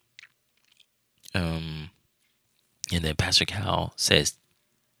 And then Pastor Cal says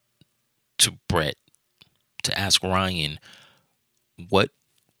to Brett to ask Ryan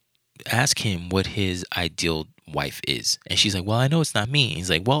ask him what his ideal wife is. And she's like, well, I know it's not me. And he's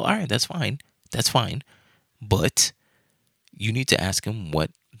like, well, all right, that's fine. That's fine. But you need to ask him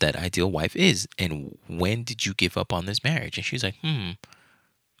what that ideal wife is. And when did you give up on this marriage? And she's like,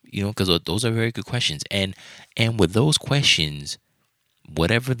 because those are very good questions. And with those questions,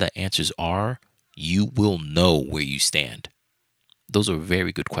 whatever the answers are, you will know where you stand. Those are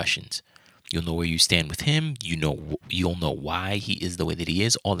very good questions. You'll know where you stand with him. You'll know why he is the way that he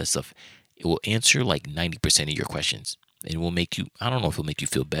is. All that stuff. It will answer like 90% of your questions. And it will make you, I don't know if it'll make you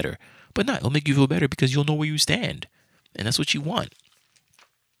feel better, but it'll make you feel better because you'll know where you stand. And that's what you want.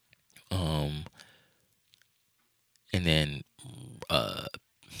 And then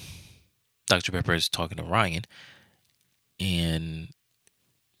Dr. Pepper is talking to Ryan, and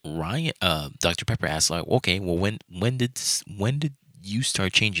Dr. Pepper asks, like, okay, well, when did you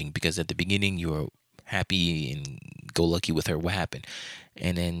start changing? Because at the beginning you were happy and go lucky with her. What happened?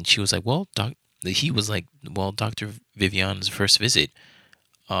 And then she was like, well, he was like, well, Dr. Vivian's first visit,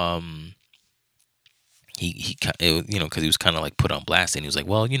 he because he was kind of like put on blast, and he was like,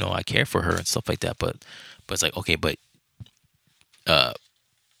 well, I care for her and stuff like that, but it's like, okay, but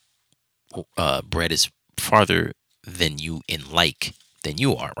Brett is farther than you than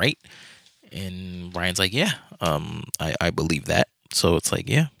you are, right? And Ryan's like, yeah, I believe that. So it's like,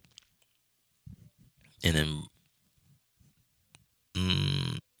 yeah. And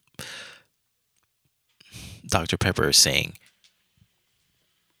then Dr. Pepper is saying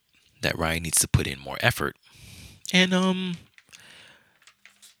that Ryan needs to put in more effort. And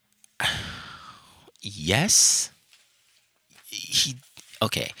yes, he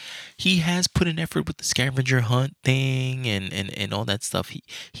has put in effort with the scavenger hunt thing and all that stuff.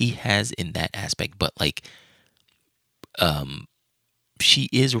 He has in that aspect, but like she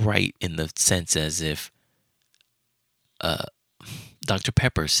is right in the sense as if Dr.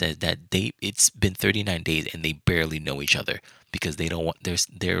 Pepper said that it's been 39 days and they barely know each other because they don't want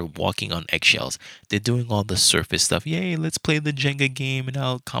they're walking on eggshells. They're doing all the surface stuff. Yay, let's play the Jenga game and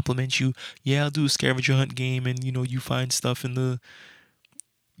I'll compliment you. Yeah, I'll do a scavenger hunt game and you find stuff in the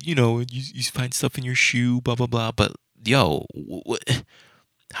you find stuff in your shoe, blah blah blah. But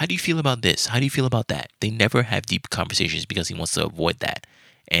how do you feel about this? How do you feel about that? They never have deep conversations because he wants to avoid that.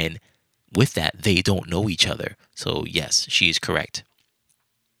 And with that, they don't know each other. So yes, she is correct.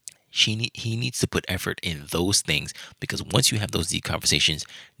 He needs to put effort in those things because once you have those deep conversations,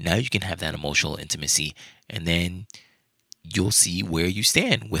 now you can have that emotional intimacy, and then you'll see where you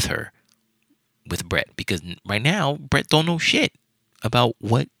stand with her, with Brett. Because right now, Brett don't know shit about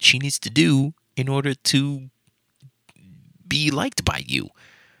what she needs to do in order to be liked by you.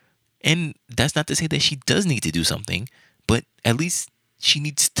 And that's not to say that she does need to do something, but at least she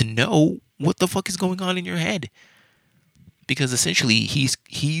needs to know what the fuck is going on in your head. Because essentially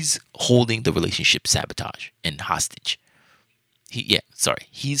he's holding the relationship sabotage and hostage.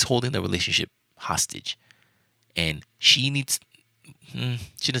 He's holding the relationship hostage. And she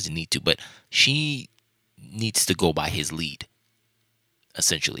doesn't need to, but she needs to go by his lead.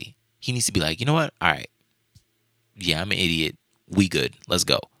 Essentially. He needs to be like, you know what? All right. Yeah, I'm an idiot. We good. Let's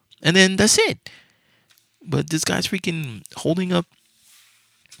go. And then that's it. But this guy's freaking holding up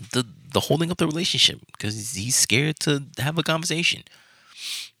holding up the relationship because he's scared to have a conversation.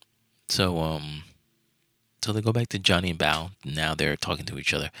 So they go back to Johnny and Bao. Now they're talking to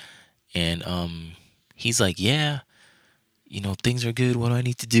each other, And he's like, yeah, things are good. What do I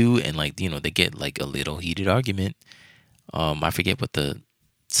need to do? And like, they get like a little heated argument. I forget what the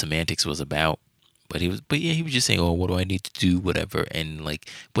semantics was about, but yeah, he was just saying, oh, what do I need to do? Whatever. And like,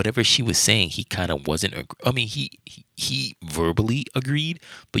 whatever she was saying, he kind of wasn't, I mean, he verbally agreed,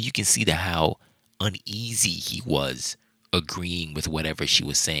 but you can see how uneasy he was agreeing with whatever she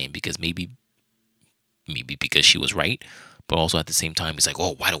was saying, because maybe because she was right, but also at the same time, he's like,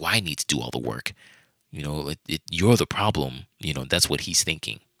 oh, why do I need to do all the work? You're the problem. That's what he's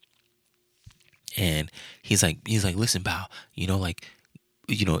thinking. And he's like, listen, Bao, like,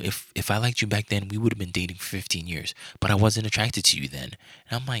 if I liked you back then, we would have been dating for 15 years, but I wasn't attracted to you then.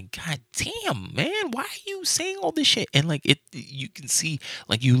 And I'm like, God damn, man, why are you saying all this shit? And like, you can see,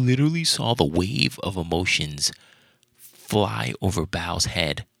 like, you literally saw the wave of emotions fly over Bao's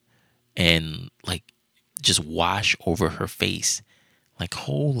head and like just wash over her face. Like,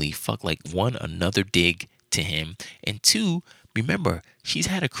 holy fuck, like, one, another dig to him, and two, remember, she's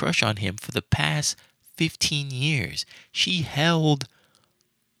had a crush on him for the past 15 years. She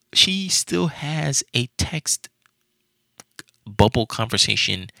still has a text bubble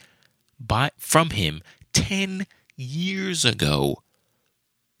conversation from him 10 years ago,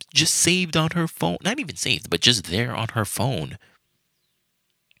 just saved on her phone. Not even saved, but just there on her phone.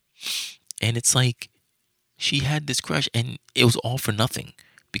 And it's like, she had this crush and it was all for nothing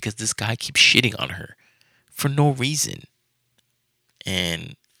because this guy keeps shitting on her for no reason.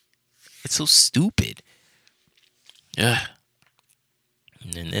 And it's so stupid. Ugh.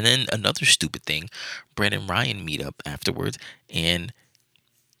 And then another stupid thing, Brett and Ryan meet up afterwards, and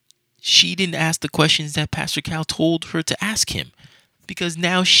she didn't ask the questions that Pastor Cal told her to ask him, because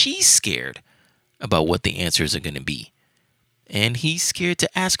now she's scared about what the answers are going to be. And he's scared to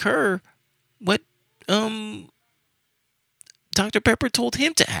ask her what Dr. Pepper told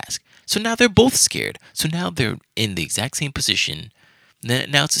him to ask. So now they're both scared. So now they're in the exact same position.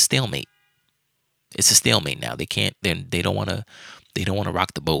 Now it's a stalemate. It's a stalemate now. They can't. They don't want to. They don't want to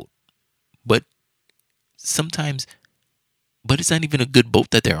rock the boat. But sometimes, but it's not even a good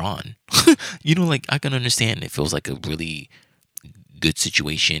boat that they're on. Like, I can understand it feels like a really good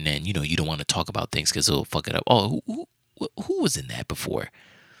situation, and you don't want to talk about things because it'll fuck it up. Oh, who was in that before?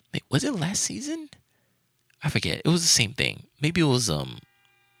 Was it last season? I forget. It was the same thing. Maybe it was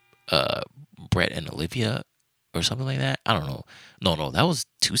Brett and Olivia or something like that. I don't know. No, that was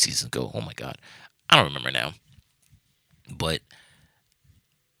 2 seasons ago. Oh my god, I don't remember now. But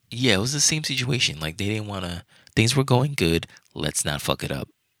yeah, it was the same situation. Like, they didn't want to. Things were going good. Let's not fuck it up.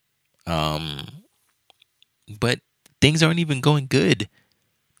 But things aren't even going good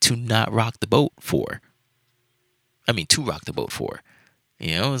to not rock the boat for. I mean, to rock the boat for.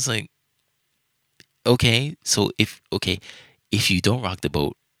 It's like, okay, so if you don't rock the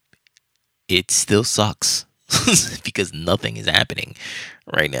boat, it still sucks because nothing is happening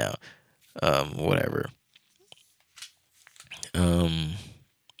right now. Whatever.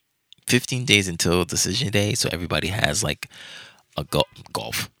 15 days until decision day, so everybody has like a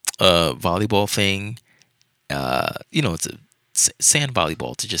volleyball thing. It's a sand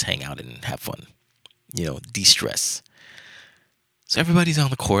volleyball to just hang out and have fun. De-stress. So everybody's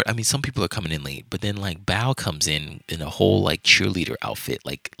on the court. I mean, some people are coming in late, but then like Bao comes in a whole like cheerleader outfit,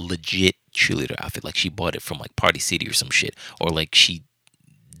 like legit cheerleader outfit. Like she bought it from like Party City or some shit, or like she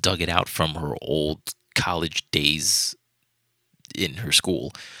dug it out from her old college days in her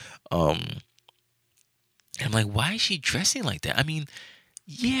school. I'm like, why is she dressing like that? I mean,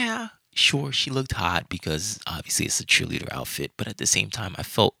 yeah, sure, she looked hot because obviously it's a cheerleader outfit, but at the same time, I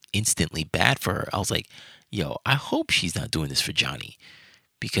felt instantly bad for her. I was like, yo, I hope she's not doing this for Johnny,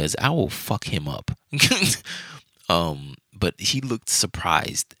 because I will fuck him up. But he looked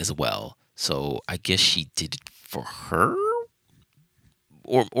surprised as well. So I guess she did it for her,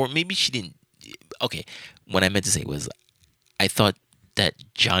 or maybe she didn't. Okay, what I meant to say was, I thought that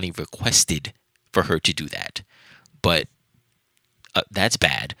Johnny requested for her to do that, but that's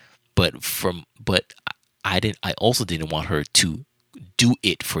bad. But I also didn't want her to do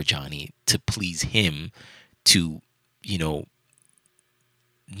it for Johnny to please him, to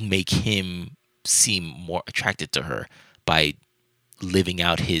make him seem more attracted to her by living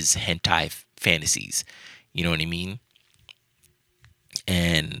out his hentai fantasies. You know what I mean?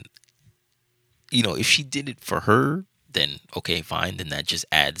 And if she did it for her, then okay, fine. Then that just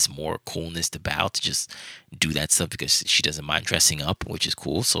adds more coolness to Bao to just do that stuff, because she doesn't mind dressing up, which is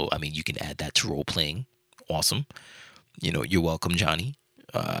cool. So I mean, you can add that to role playing. Awesome. You're welcome, Johnny.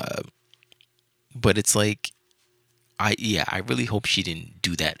 But it's like, I really hope she didn't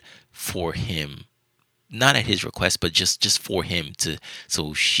do that for him, not at his request, but just for him to,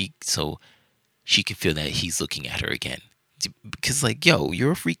 so she could feel that he's looking at her again. Because like, yo,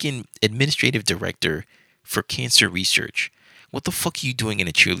 you're a freaking administrative director for cancer research. What the fuck are you doing in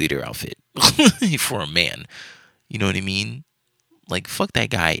a cheerleader outfit for a man? You know what I mean? Like, fuck that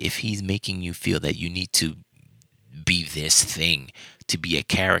guy if he's making you feel that you need to be this thing, to be a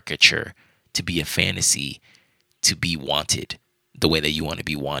caricature, to be a fantasy, to be wanted the way that you want to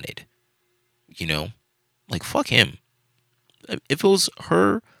be wanted. You know? Like, fuck him. If it was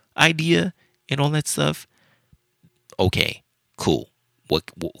her idea and all that stuff, okay, cool.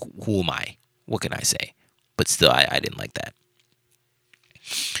 Who am I? What can I say? But still, I didn't like that.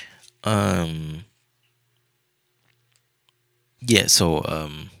 Yeah, so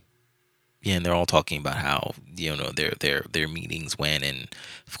yeah, and they're all talking about how, their meetings went, and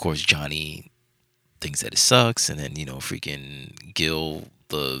of course Johnny thinks that it sucks, and then freaking Gil,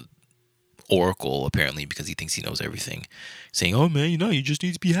 the Oracle, apparently, because he thinks he knows everything, saying, "Oh man, you just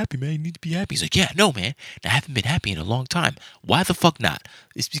need to be happy, man. You need to be happy." He's like, "Yeah, no, man. I haven't been happy in a long time. Why the fuck not?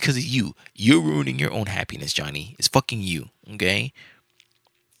 It's because of you. You're ruining your own happiness, Johnny. It's fucking you, okay?"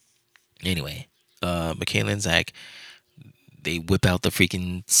 Anyway, Michaela and Zach, they whip out the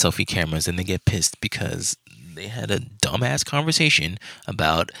freaking selfie cameras and they get pissed because they had a dumbass conversation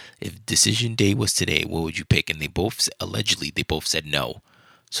about if decision day was today, what would you pick? And they both said no.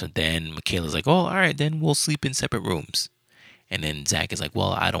 So then Michaela's like, "Oh, all right, then we'll sleep in separate rooms." And then Zach is like,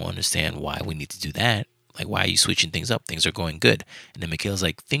 "Well, I don't understand why we need to do that. Like, why are you switching things up? Things are going good." And then Michaela's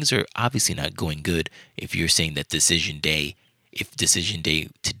like, "Things are obviously not going good if you're saying that if decision day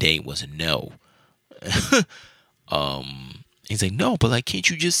today was a no." He's like, "No, but like, can't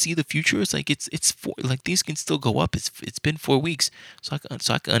you just see the future? It's like like these can still go up. It's been 4 weeks, so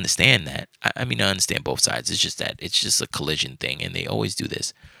I can understand that. I mean, I understand both sides. It's just that it's just a collision thing, and they always do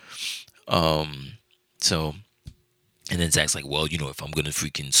this. So, and then Zach's like, "Well, if I'm gonna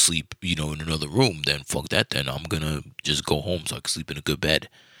freaking sleep, in another room, then fuck that. Then I'm gonna just go home so I can sleep in a good bed."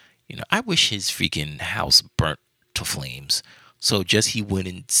 I wish his freaking house burnt to flames, so just he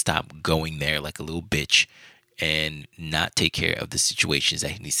wouldn't stop going there like a little bitch and not take care of the situations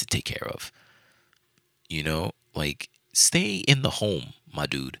that he needs to take care of. Like, stay in the home, my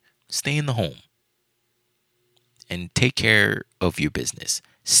dude. Stay in the home and take care of your business.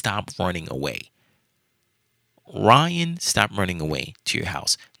 Stop running away. Ryan, stop running away to your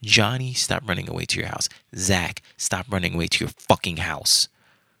house. Johnny, stop running away to your house. Zach, stop running away to your fucking house.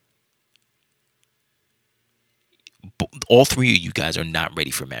 All three of you guys are not ready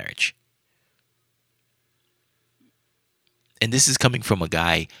for marriage. And this is coming from a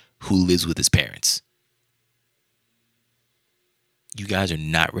guy who lives with his parents. You guys are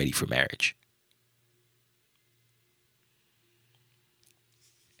not ready for marriage.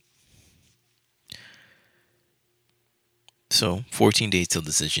 So, 14 days till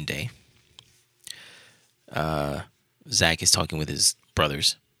decision day. Zach is talking with his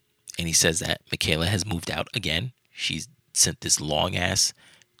brothers, and he says that Michaela has moved out again. She's sent this long ass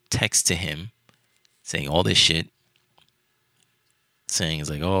text to him saying all this shit. Saying, it's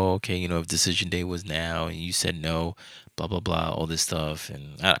like, "Oh, okay, if decision day was now and you said no, blah, blah, blah, all this stuff."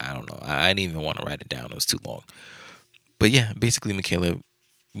 And I don't know. I didn't even want to write it down. It was too long. But yeah, basically, Michaela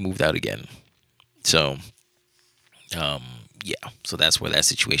moved out again. So, yeah, so that's where that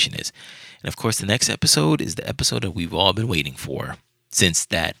situation is. And of course, the next episode is the episode that we've all been waiting for since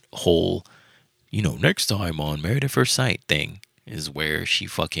that whole, next time on Married at First Sight thing is where she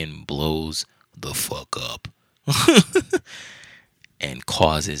fucking blows the fuck up and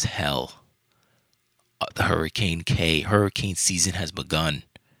causes hell. The Hurricane season has begun.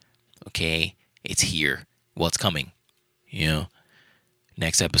 Okay, it's here. Well, it's coming.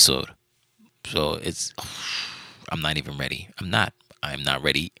 Next episode. So I'm not even ready. I'm not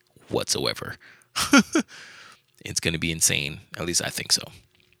ready whatsoever. It's going to be insane. At least I think so.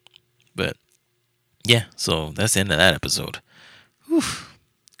 But yeah, so that's the end of that episode. Whew.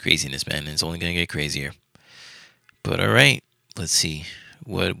 Craziness, man. It's only going to get crazier. But all right, let's see.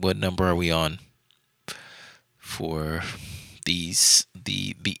 What number are we on for these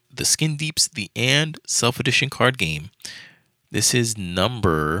the Skin Deeps, the and Self Edition card game? This is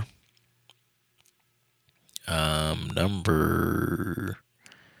number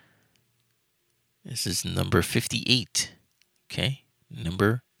this is number 58. Okay?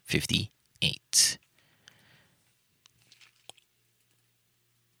 Number 58.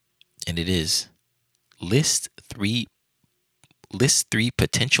 And it is list three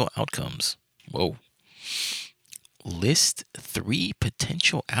potential outcomes. Whoa. List 3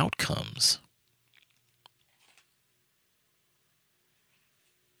 potential outcomes.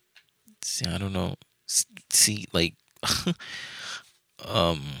 See, I don't know. see, like,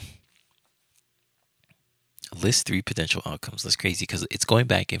 um, list 3 potential outcomes. That's crazy because it's going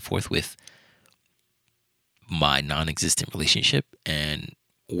back and forth with my non-existent relationship and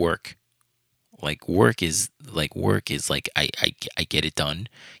work. Work is like I get it done.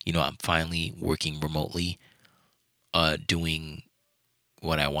 I'm finally working remotely, doing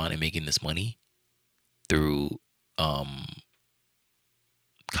what I want and making this money through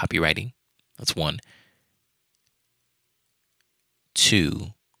copywriting. That's one.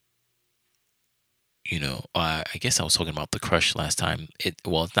 Two, I guess I was talking about the crush last time. It's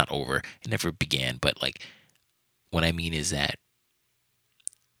not over. It never began, but like what I mean is that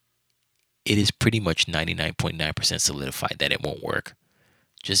it is pretty much 99.9% solidified that it won't work,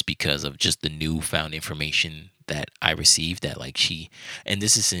 just because of just the newfound information that I received, that like and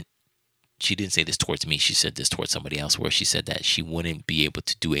this isn't, she didn't say this towards me, she said this towards somebody else, where she said that she wouldn't be able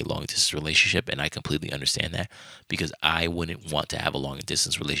to do a long distance relationship. And I completely understand that, because I wouldn't want to have a long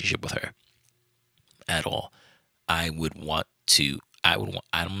distance relationship with her at all. I'm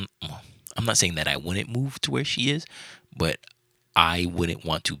not saying that I wouldn't move to where she is, but I wouldn't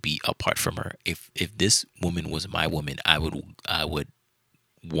want to be apart from her. If this woman was my woman, I would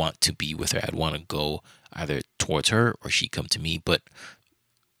want to be with her. I'd want to go either towards her or she come to me. But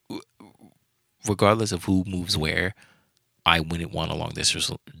regardless of who moves where, I wouldn't want a long distance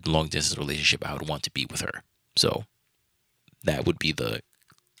relationship. I would want to be with her. So that would be the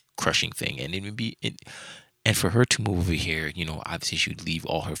crushing thing. And it would be and for her to move over here, obviously she would leave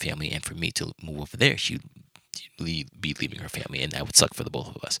all her family, and for me to move over there, she would be leaving her family, and that would suck for the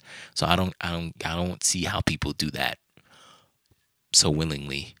both of us. So I don't see how people do that so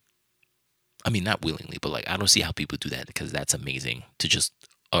willingly. I mean, not willingly, but like I don't see how people do that, because that's amazing to just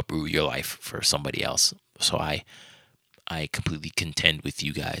uproot your life for somebody else. So I completely contend with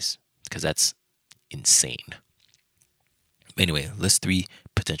you guys, because that's insane. Anyway, list 3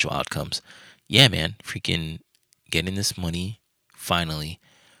 potential outcomes. Yeah, man, freaking getting this money finally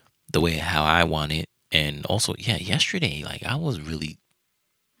the way how I want it. And also, yeah, yesterday, like I was really,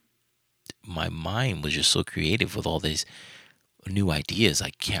 my mind was just so creative with all these new ideas.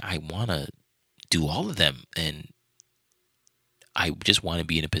 I want to do all of them, and I just want to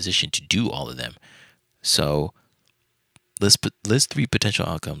be in a position to do all of them. So list 3 potential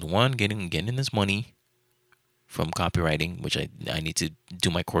outcomes. 1, getting this money from copywriting, which I need to do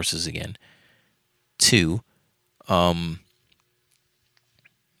my courses again. 2,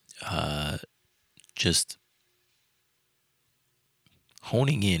 just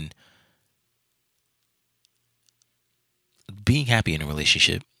honing in, being happy in a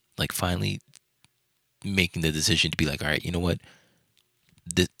relationship, like finally making the decision to be like, all right, you know what,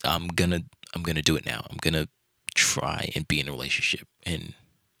 I'm gonna do it now. I'm gonna try and be in a relationship and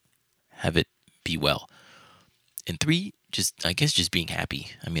have it be well. And 3, just being happy.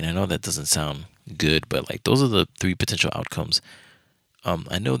 I mean, I know that doesn't sound good, but like those are the 3 potential outcomes.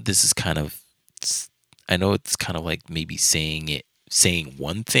 I know it's kind of like maybe saying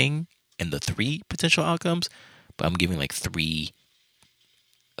one thing and the 3 potential outcomes, but I'm giving like three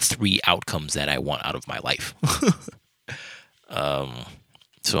outcomes that I want out of my life.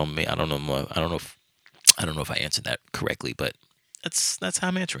 So I don't know if I answered that correctly, but that's how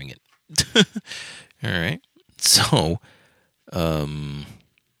I'm answering it. All right. So,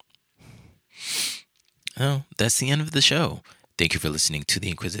 that's the end of the show. Thank you for listening to the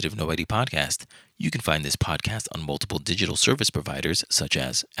Inquisitive Nobody podcast. You can find this podcast on multiple digital service providers such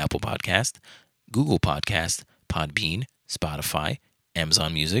as Apple Podcast, Google Podcast, Podbean, Spotify,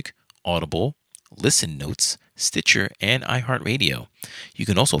 Amazon Music, Audible, Listen Notes, Stitcher, and iHeartRadio. You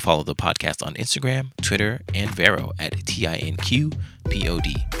can also follow the podcast on Instagram, Twitter, and Vero at TINQPOD.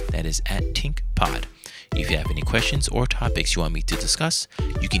 That is at TinkPod. If you have any questions or topics you want me to discuss,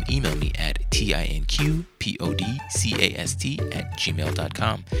 you can email me at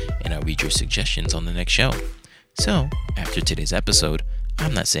tinqpodcast@gmail.com, and I'll read your suggestions on the next show. So, after today's episode,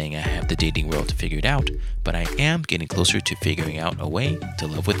 I'm not saying I have the dating world figured out, but I am getting closer to figuring out a way to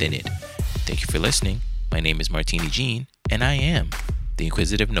love within it. Thank you for listening. My name is Martini Jean, and I am the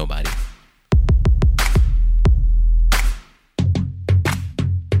Inquisitive Nobody.